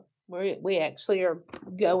times. Right. We actually are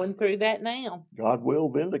going through that now. God will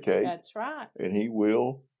vindicate. That's right. And he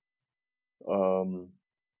will.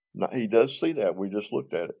 He does see that. We just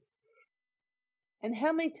looked at it. And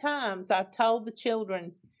how many times I've told the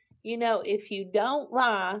children, if you don't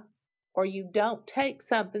lie, or you don't take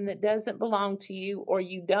something that doesn't belong to you, or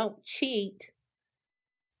you don't cheat,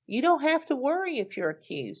 you don't have to worry if you're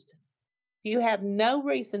accused. You have no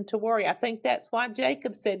reason to worry. I think that's why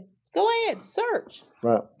Jacob said, go ahead, search.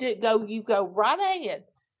 Right. You go right ahead.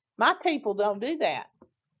 My people don't do that.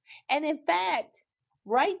 And in fact,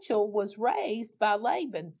 Rachel was raised by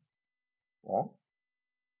Laban. Well,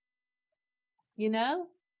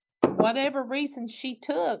 whatever reason she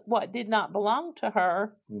took, what did not belong to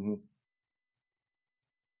her. Mm-hmm.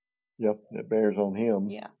 Yep, it bears on him.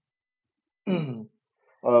 Yeah.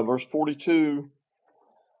 Verse 42,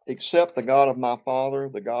 except the God of my father,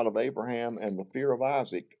 the God of Abraham, and the fear of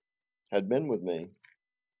Isaac had been with me,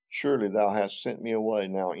 surely thou hast sent me away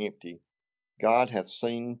now empty. God hath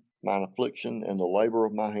seen mine affliction and the labor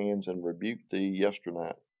of my hands, and rebuked thee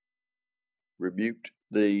yesternight.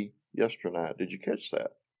 Did you catch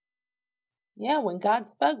that? Yeah, when God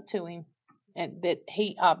spoke to him, and that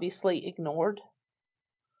he obviously ignored.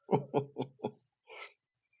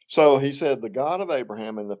 So he said, the God of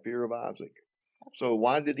Abraham and the fear of Isaac. So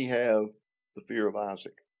why did he have the fear of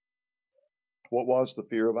Isaac? What was the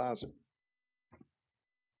fear of Isaac?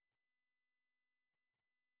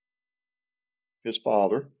 His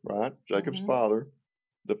father, right? Jacob's father,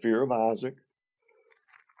 the fear of Isaac.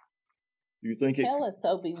 Do you think Tell us,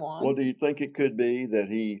 Obi-Wan. Well, do you think it could be that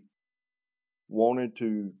he wanted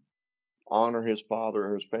to honor his father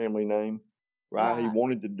or his family name? Right? He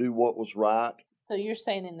wanted to do what was right. So you're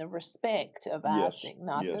saying in the respect of Isaac,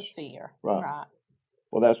 not the fear. Right.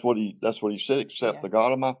 Well, that's what he said. Except the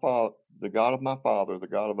God of my father, the God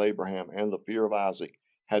of Abraham, and the fear of Isaac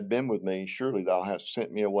had been with me. Surely thou hast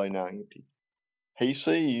sent me away now empty. He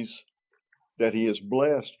sees that he is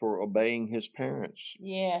blessed for obeying his parents.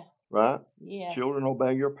 Yes. Right? Yes. Children,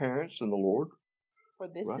 obey your parents in the Lord. For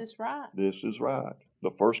this is right. This is right.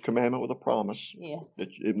 The first commandment with a promise. Yes.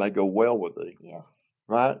 It may go well with thee. Yes.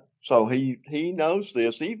 Right? So he knows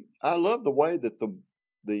this. I love the way that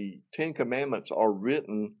the 10 Commandments are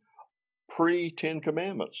written pre-10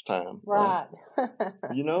 Commandments time. Right.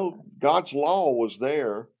 God's law was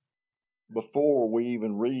there before we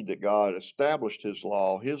even read that God established his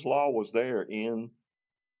law. His law was there in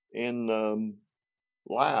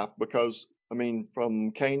life, because,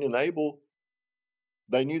 from Cain and Abel,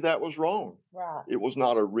 they knew that was wrong. Right. It was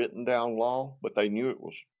not a written down law, but they knew it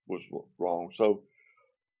was wrong. So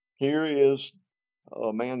here is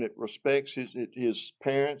a man that respects his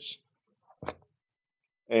parents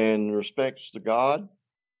and respects the God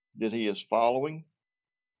that he is following,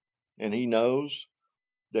 and he knows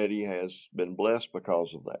that he has been blessed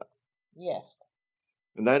because of that. Yes.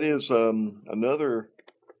 And that is another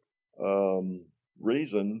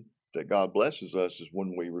reason that God blesses us, is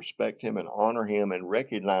when we respect him and honor him and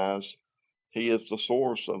recognize he is the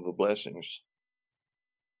source of the blessings.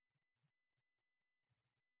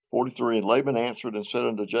 43. And Laban answered and said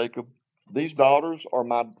unto Jacob, these daughters are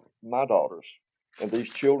my daughters, and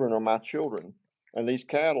these children are my children, and these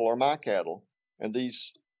cattle are my cattle, and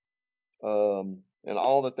these and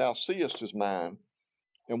all that thou seest is mine.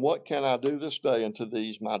 And what can I do this day unto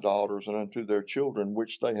these my daughters and unto their children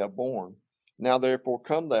which they have borne? Now therefore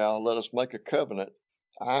come thou, let us make a covenant,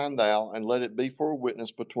 I and thou, and let it be for a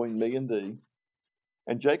witness between me and thee.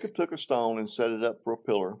 And Jacob took a stone and set it up for a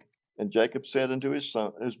pillar. And Jacob said unto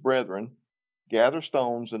his brethren, gather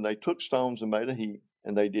stones. And they took stones and made a heap,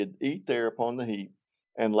 and they did eat there upon the heap.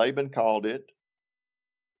 And Laban called it.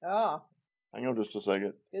 Oh. Hang on just a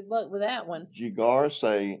second. Good luck with that one. Jigar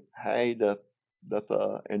say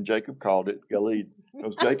Haydathah, and Jacob called it Galeed,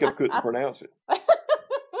 because Jacob couldn't pronounce it.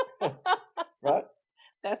 Right?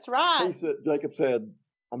 That's right. Jacob said,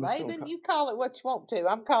 Laban, you call it what you want to.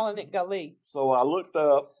 I'm calling it Galeed. So I looked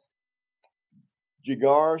up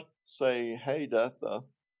Jigar say Haydathah,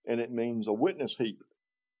 and it means a witness heap.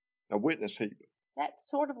 A witness heap. That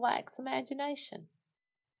sort of lacks imagination.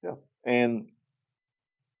 Yeah. And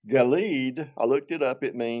Galeed, I looked it up,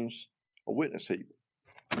 it means a witness heap.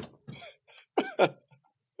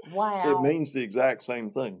 Wow. It means the exact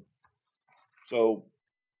same thing. So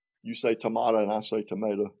you say tomato and I say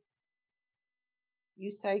tomato.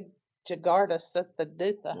 You say Jagarta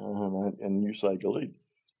Sathaduta. And you say Galeed.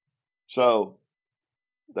 So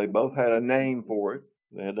they both had a name for it.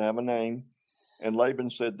 They had to have a name. And Laban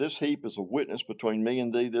said, this heap is a witness between me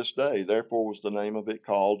and thee this day. Therefore was the name of it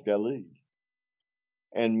called Galeed.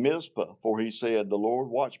 And Mizpah, for he said, the Lord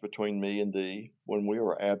watch between me and thee when we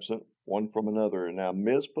are absent one from another. And now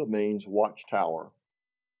Mizpah means watchtower.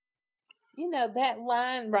 You know, that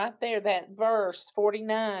line right there, that verse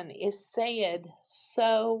 49, is said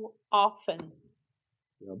so often.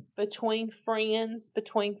 Yep. Between friends,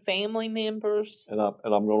 between family members. And I'm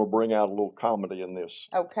going to bring out a little comedy in this.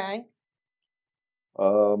 Okay.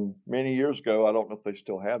 Many years ago, I don't know if they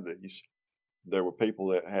still have these. There were people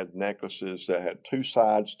that had necklaces that had two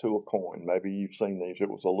sides to a coin. Maybe you've seen these. It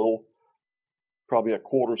was a little, probably a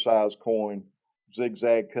quarter-size coin,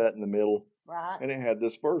 zigzag cut in the middle. Right. And it had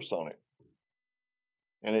this verse on it.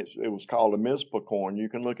 And it was called a Mizpah coin. You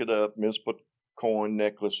can look it up, Mizpah coin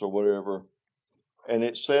necklace or whatever. And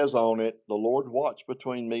it says on it, the Lord watch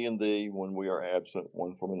between me and thee when we are absent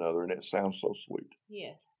one from another. And it sounds so sweet.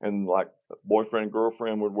 Yes. And like boyfriend and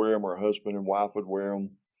girlfriend would wear them, or husband and wife would wear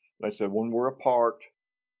them. They said, when we're apart,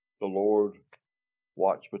 the Lord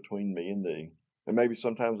watch between me and thee. And maybe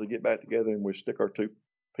sometimes we get back together and we stick our two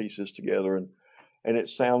pieces together, and it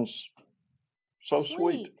sounds so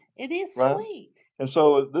sweet. It is right? sweet. And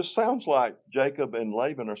so this sounds like Jacob and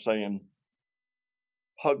Laban are saying,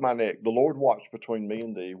 hug my neck. The Lord watch between me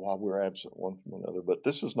and thee while we're absent one from another. But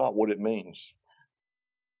this is not what it means.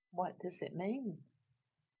 What does it mean?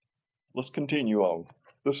 Let's continue on.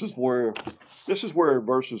 This is where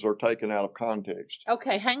verses are taken out of context.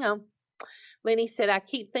 Okay, hang on. Lenny said, I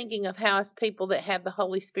keep thinking of how as people that have the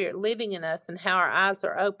Holy Spirit living in us and how our eyes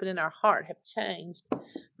are open and our heart have changed.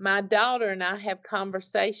 My daughter and I have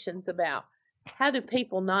conversations about how do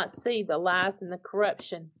people not see the lies and the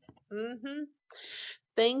corruption?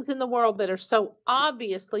 Things in the world that are so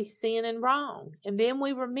obviously sin and wrong. And then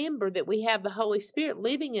we remember that we have the Holy Spirit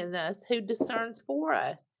living in us who discerns for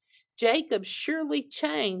us. Jacob surely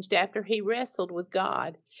changed after he wrestled with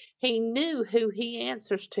God. He knew who he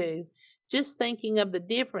answers to. Just thinking of the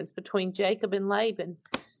difference between Jacob and Laban.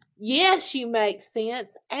 Yes, you make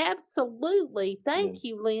sense. Absolutely. Thank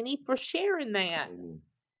you, Lenny, for sharing that.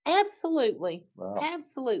 Absolutely. Wow.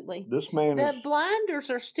 Absolutely. This man the blinders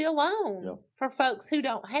are still on for folks who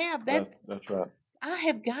don't have. That's right. I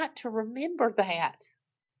have got to remember that.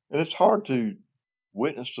 And it's hard to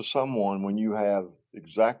witness to someone when you have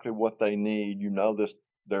exactly what they need. You know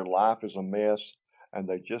their life is a mess and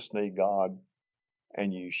they just need God,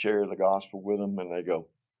 and you share the gospel with them and they go,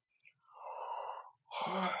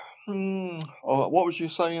 oh, what was you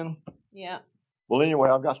saying? Yeah. Well, anyway,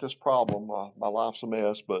 I've got this problem. My life's a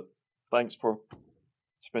mess, but thanks for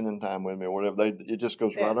spending time with me or whatever. It just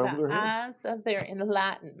goes right over their head. The eyes of their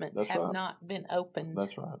enlightenment have not been opened.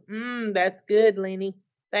 That's right. That's good, Lenny.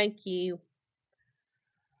 Thank you.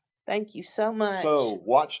 Thank you so much. So,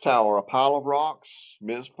 watchtower, a pile of rocks,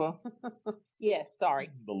 Mizpah. Yes, sorry.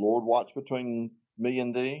 The Lord watch between me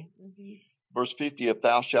and thee. Verse 50, if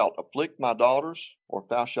thou shalt afflict my daughters, or if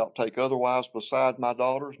thou shalt take other wives beside my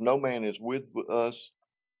daughters, no man is with us.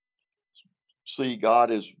 See,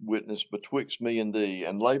 God is witness betwixt me and thee.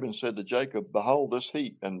 And Laban said to Jacob, behold this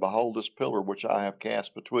heap, and behold this pillar which I have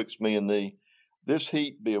cast betwixt me and thee. This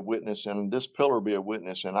heap be a witness, and this pillar be a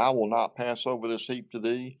witness, and I will not pass over this heap to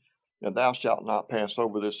thee, and thou shalt not pass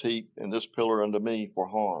over this heap and this pillar unto me for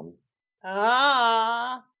harm.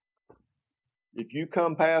 Ah. If you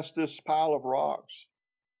come past this pile of rocks,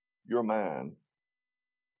 you're mine.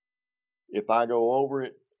 If I go over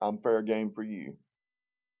it, I'm fair game for you.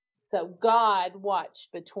 So God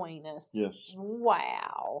watched between us. Yes.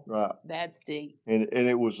 Wow. Right. That's deep. And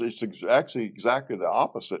it's actually exactly the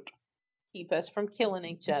opposite. Keep us from killing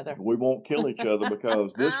each other. We won't kill each other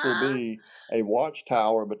because this will be a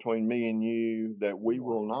watchtower between me and you that we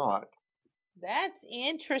will not. That's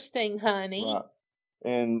interesting, honey. Right.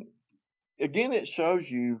 And again, it shows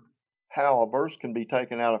you how a verse can be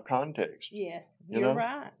taken out of context. Yes, You you're know?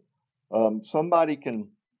 right. Somebody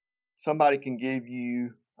can give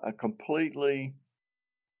you a completely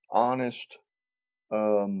honest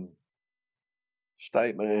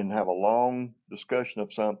statement and have a long discussion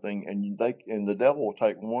of something, and the devil will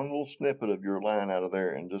take one little snippet of your line out of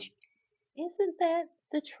there and just. Isn't that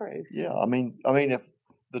the truth? Yeah, I mean, if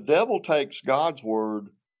the devil takes God's word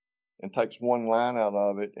and takes one line out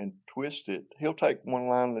of it and twists it, he'll take one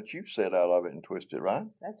line that you've said out of it and twist it, right?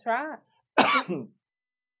 That's right.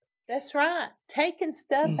 That's right. Taking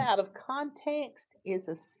stuff out of context is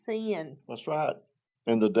a sin. That's right.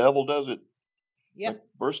 And the devil does it. Yep.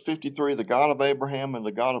 Verse 53, the God of Abraham and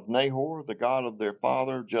the God of Nahor, the God of their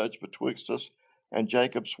father, judge betwixt us. And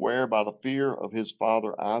Jacob sware by the fear of his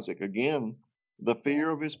father Isaac. Again, the fear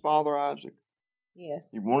of his father Isaac. Yes.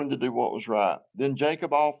 He wanted to do what was right. Then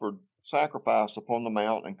Jacob offered sacrifice upon the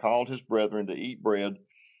mount and called his brethren to eat bread.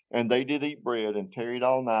 And they did eat bread and tarried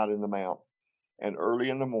all night in the mount. And early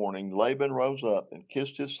in the morning Laban rose up and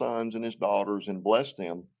kissed his sons and his daughters and blessed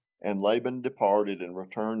them. And Laban departed and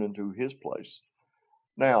returned into his place.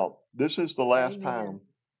 Now, this is the last time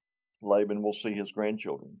Laban will see his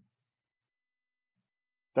grandchildren.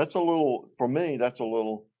 For me, that's a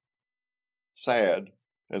little sad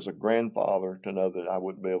as a grandfather to know that I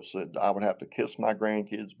wouldn't be able to sit. I would have to kiss my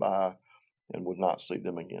grandkids bye and would not see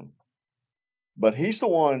them again. But he's the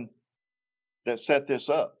one that set this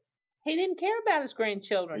up. He didn't care about his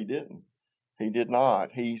grandchildren. He didn't. He did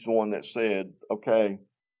not. He's the one that said, okay,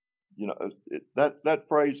 that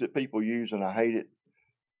phrase that people use, and I hate it,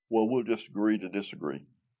 well, we'll just agree to disagree.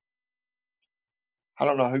 I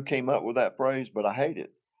don't know who came up with that phrase, but I hate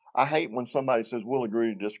it. I hate when somebody says, we'll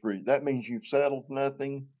agree to disagree. That means you've settled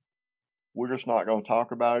nothing. We're just not going to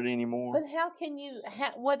talk about it anymore. But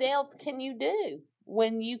what else can you do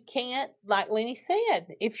when you can't, like Lenny said,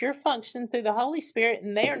 if you're functioning through the Holy Spirit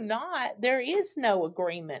and they're not, there is no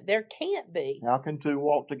agreement. There can't be. How can two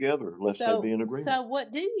walk together unless they be in agreement? So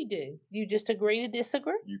what do? You just agree to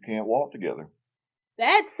disagree? You can't walk together.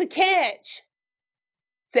 That's the catch.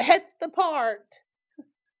 That's the part.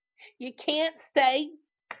 You can't stay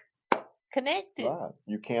connected. Right.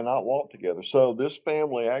 You cannot walk together. So this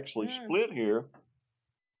family actually split here,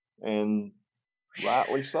 and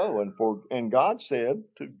rightly so. And God said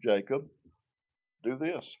to Jacob, do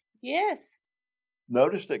this. Yes.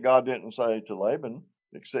 Notice that God didn't say to Laban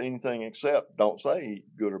anything except don't say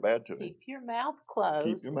good or bad to him. Keep your mouth closed.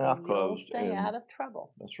 Keep your mouth closed. You'll stay out of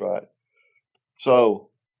trouble. That's right. So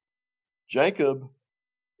Jacob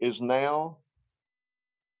is now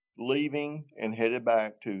leaving and headed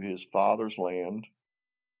back to his father's land,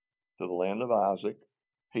 to the land of Isaac.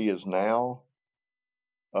 He is now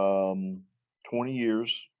 20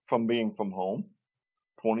 years from being from home,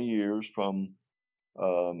 20 years from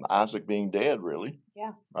Isaac being dead, really.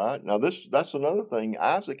 Yeah. Right. Now that's another thing.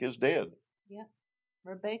 Isaac is dead. Yeah.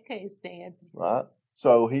 Rebecca is dead. Right.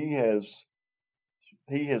 So he is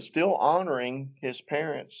still honoring his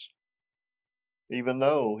parents, even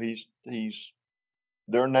though he's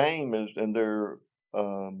their name is, and their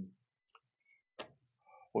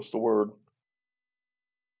what's the word?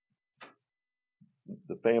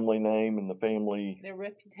 The family name and the family, their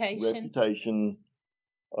reputation.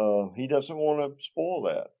 He doesn't want to spoil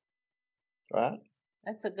that, right?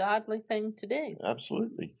 That's a godly thing to do.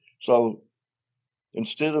 Absolutely. So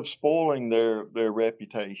instead of spoiling their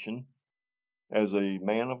reputation as a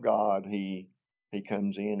man of God, he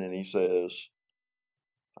comes in and he says,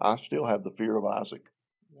 I still have the fear of Isaac.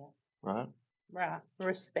 Yeah. Right? Right.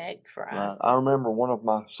 Respect for right. Isaac. I remember one of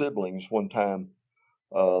my siblings one time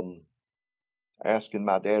asking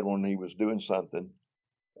my dad when he was doing something,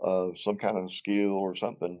 some kind of skill or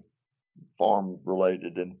something farm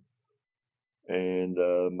related,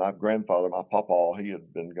 and my grandfather, my papa, he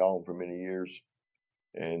had been gone for many years,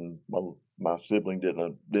 and my sibling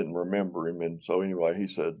didn't remember him, and so anyway, he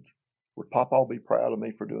said, would Papa be proud of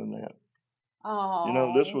me for doing that?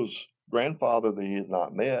 Oh. This was grandfather that he had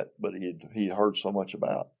not met, but he heard so much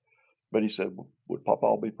about. But he said, would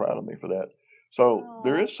Papa be proud of me for that? So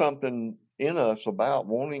there Oh, is something in us about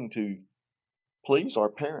wanting to please our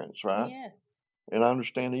parents, right? yes. And I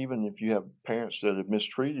understand even if you have parents that have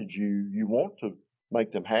mistreated you, you want to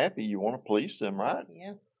make them happy, you want to please them, right?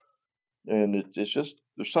 Yeah. And it's just,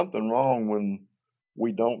 there's something wrong when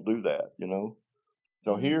we don't do that, you know?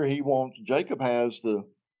 So Mhm. here Jacob has the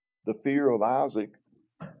fear of Isaac.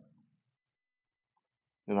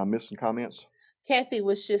 And I'm missing comments. Kathy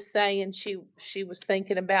was just saying she was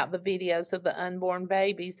thinking about the videos of the unborn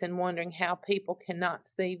babies and wondering how people cannot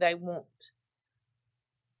see they want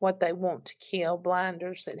what they want to kill.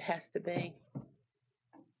 Blinders, it has to be.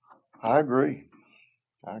 I agree.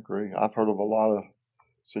 I've heard of a lot of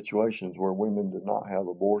situations where women did not have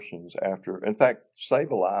abortions after. In fact, Save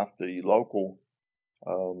a Life, the local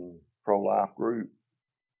pro-life group,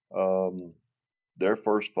 um, their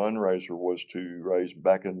first fundraiser was to raise,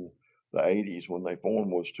 back in the 80s when they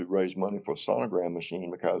formed, was to raise money for a sonogram machine,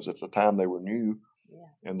 because at the time they were new. Yeah.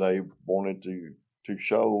 And they wanted to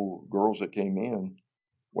show girls that came in,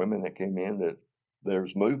 women that came in, that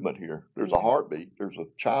there's movement here. There's a Yeah. heartbeat. There's a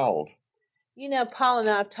child. You know, Paul and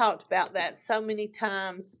I have talked about that so many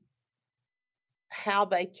times, how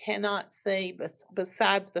they cannot see,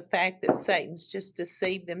 besides the fact that Satan's just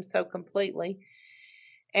deceived them so completely.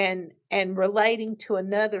 And relating to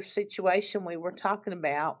another situation we were talking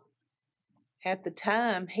about at the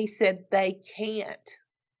time, he said they can't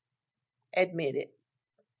admit it.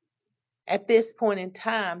 At this point in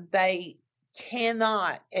time, they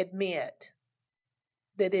cannot admit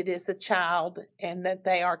that it is a child and that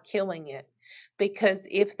they are killing it. Because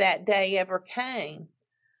if that day ever came,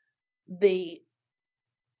 the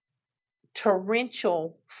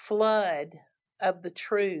torrential flood of the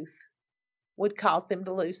truth would cause them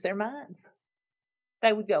to lose their minds.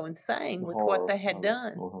 They would go insane with what they had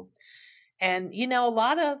done. Uh-huh. And, you know, a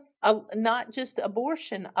lot of, not just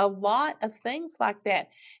abortion, a lot of things like that.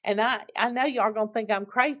 And I know y'all are going to think I'm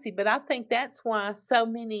crazy, but I think that's why so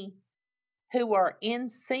many who are in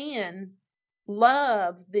sin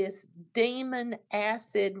love this demon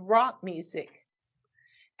acid rock music.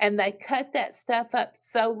 And they cut that stuff up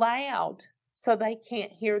so loud so they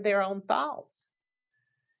can't hear their own thoughts.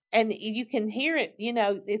 And you can hear it, you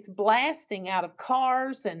know, it's blasting out of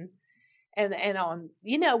cars and on,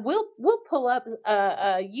 you know, we'll pull up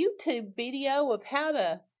a YouTube video of how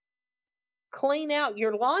to clean out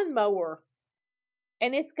your lawnmower,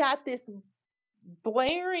 and it's got this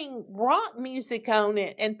blaring rock music on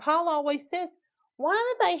it. And Paul always says, why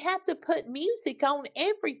do they have to put music on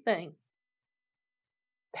everything?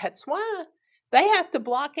 That's why. They have to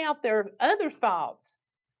block out their other thoughts.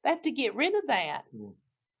 They have to get rid of that. Mm.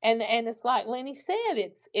 And it's like Lenny said,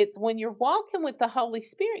 it's when you're walking with the Holy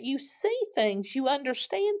Spirit, you see things, you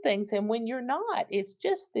understand things, and when you're not, it's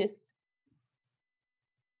just this,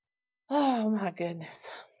 oh my goodness,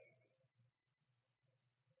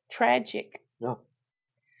 tragic. Yeah.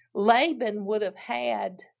 Laban would have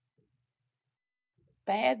had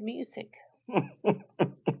bad music.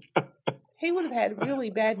 He would have had really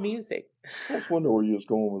bad music. I was wondering where you was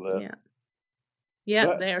going with that. Yeah.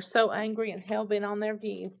 Yeah, they are so angry and hell bent on their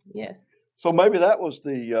view. Yes. So maybe that was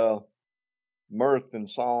the mirth and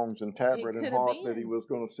songs and tabret and could have harp that he been. was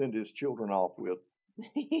going to send his children off with.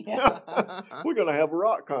 Yeah. We're going to have a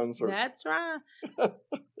rock concert. That's right.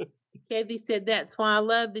 Kathy said, that's why I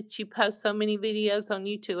love that you post so many videos on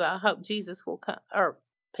YouTube. I hope Jesus will come, or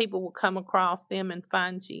people will come across them and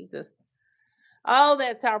find Jesus. Oh,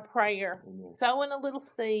 that's our prayer. Amen. Sowing a little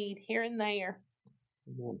seed here and there.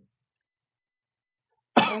 Amen.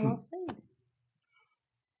 A little seed.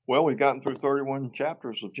 Well, we've gotten through 31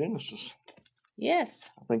 chapters of Genesis. Yes.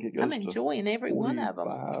 I think it goes I'm enjoying every one of them.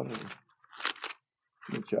 How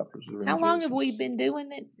many chapters are in How long Genesis? have we been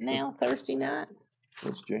doing it now? Thursday nights?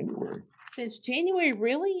 Since January. Since January,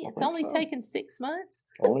 really? It's only so. taken 6 months?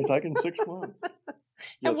 Only taken 6 months.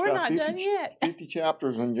 And we're not done yet. 50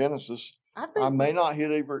 chapters in Genesis. I may not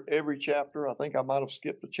hit every chapter. I think I might have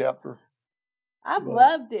skipped a chapter. I've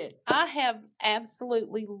loved it. I have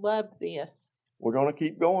absolutely loved this. We're going to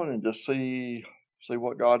keep going and just see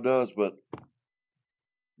what God does. But as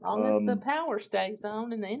long as the power stays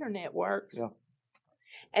on and the internet works. Yeah.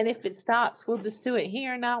 And if it stops, we'll just do it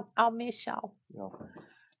here, and I'll miss y'all. Yeah.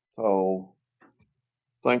 So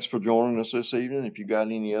thanks for joining us this evening. If you got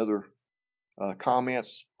any other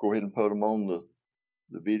comments, go ahead and put them on the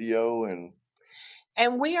video.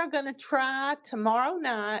 And we are going to try tomorrow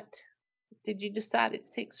night. Did you decide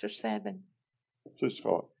it's 6 or 7? 6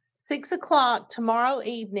 o'clock. 6 o'clock tomorrow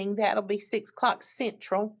evening. That'll be 6 o'clock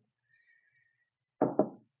Central.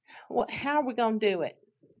 How are we going to do it?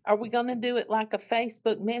 Are we going to do it like a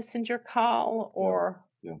Facebook Messenger call, or?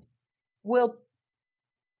 Yeah.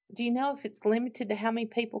 Do you know if it's limited to how many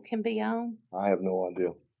people can be on? I have no idea.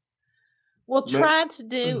 We'll try to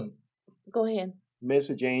do. Go ahead.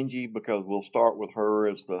 Message Angie, because we'll start with her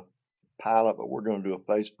as the pilot, but we're going to do a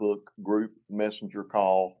Facebook group messenger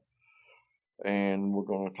call, and we're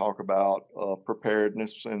going to talk about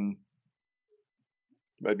preparedness and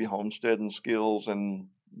maybe homesteading skills and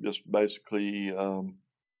just basically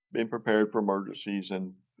being prepared for emergencies.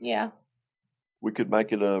 And Yeah. we could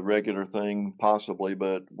make it a regular thing possibly,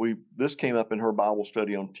 but this came up in her Bible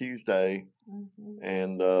study on Tuesday,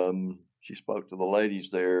 and she spoke to the ladies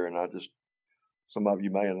there, and some of you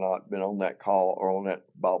may have not been on that call or on that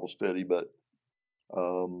Bible study, but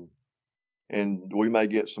and we may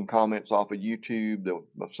get some comments off of YouTube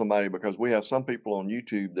of somebody, because we have some people on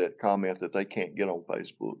YouTube that comment that they can't get on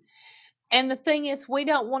Facebook. And the thing is, we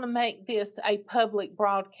don't want to make this a public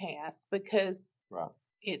broadcast because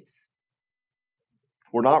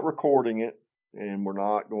we're not recording it, and we're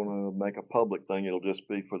not going to make a public thing. It'll just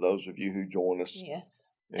be for those of you who join us. Yes.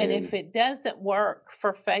 And if it doesn't work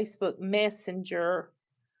for Facebook Messenger,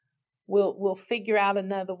 we'll figure out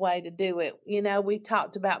another way to do it. You know, we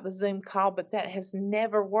talked about the Zoom call, but that has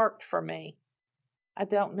never worked for me. I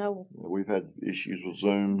don't know. We've had issues with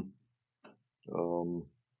Zoom.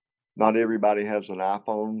 Not everybody has an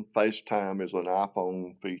iPhone. FaceTime is an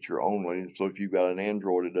iPhone feature only. So if you've got an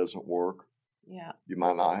Android, it doesn't work. Yeah. You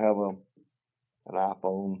might not have an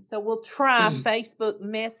iPhone. So we'll try Facebook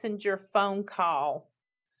Messenger phone call.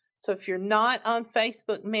 So if you're not on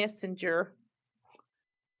Facebook Messenger,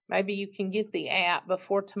 maybe you can get the app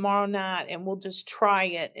before tomorrow night, and we'll just try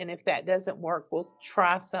it. And if that doesn't work, we'll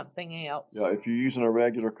try something else. Yeah, if you're using a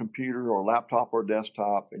regular computer or laptop or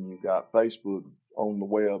desktop and you've got Facebook on the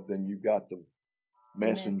web, then you've got the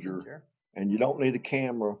Messenger. And you don't need a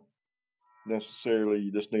camera necessarily.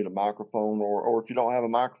 You just need a microphone, or if you don't have a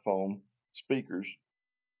microphone, speakers.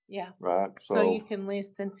 Yeah. Right. So you can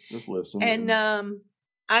listen. Just listen. And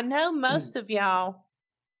I know most of y'all.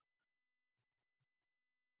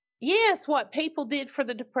 Yes, what people did for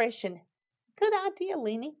the Depression. Good idea,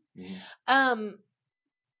 Lenny. Mm-hmm.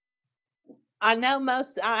 I know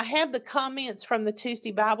I have the comments from the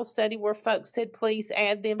Tuesday Bible study where folks said, please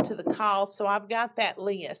add them to the call. So I've got that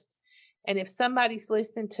list. And if somebody's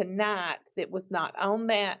listening tonight that was not on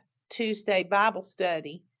that Tuesday Bible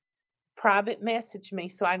study, private message me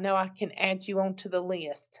so I know I can add you onto the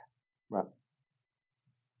list. Right.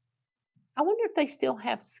 I wonder if they still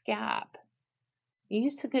have Skype. You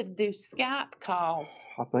used to could do Skype calls.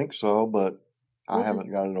 I think so, but I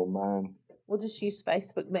haven't got it on mine. We'll just use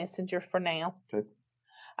Facebook Messenger for now. Okay.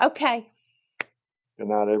 Okay. Good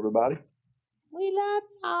night, everybody. We love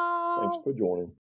y'all. Thanks for joining.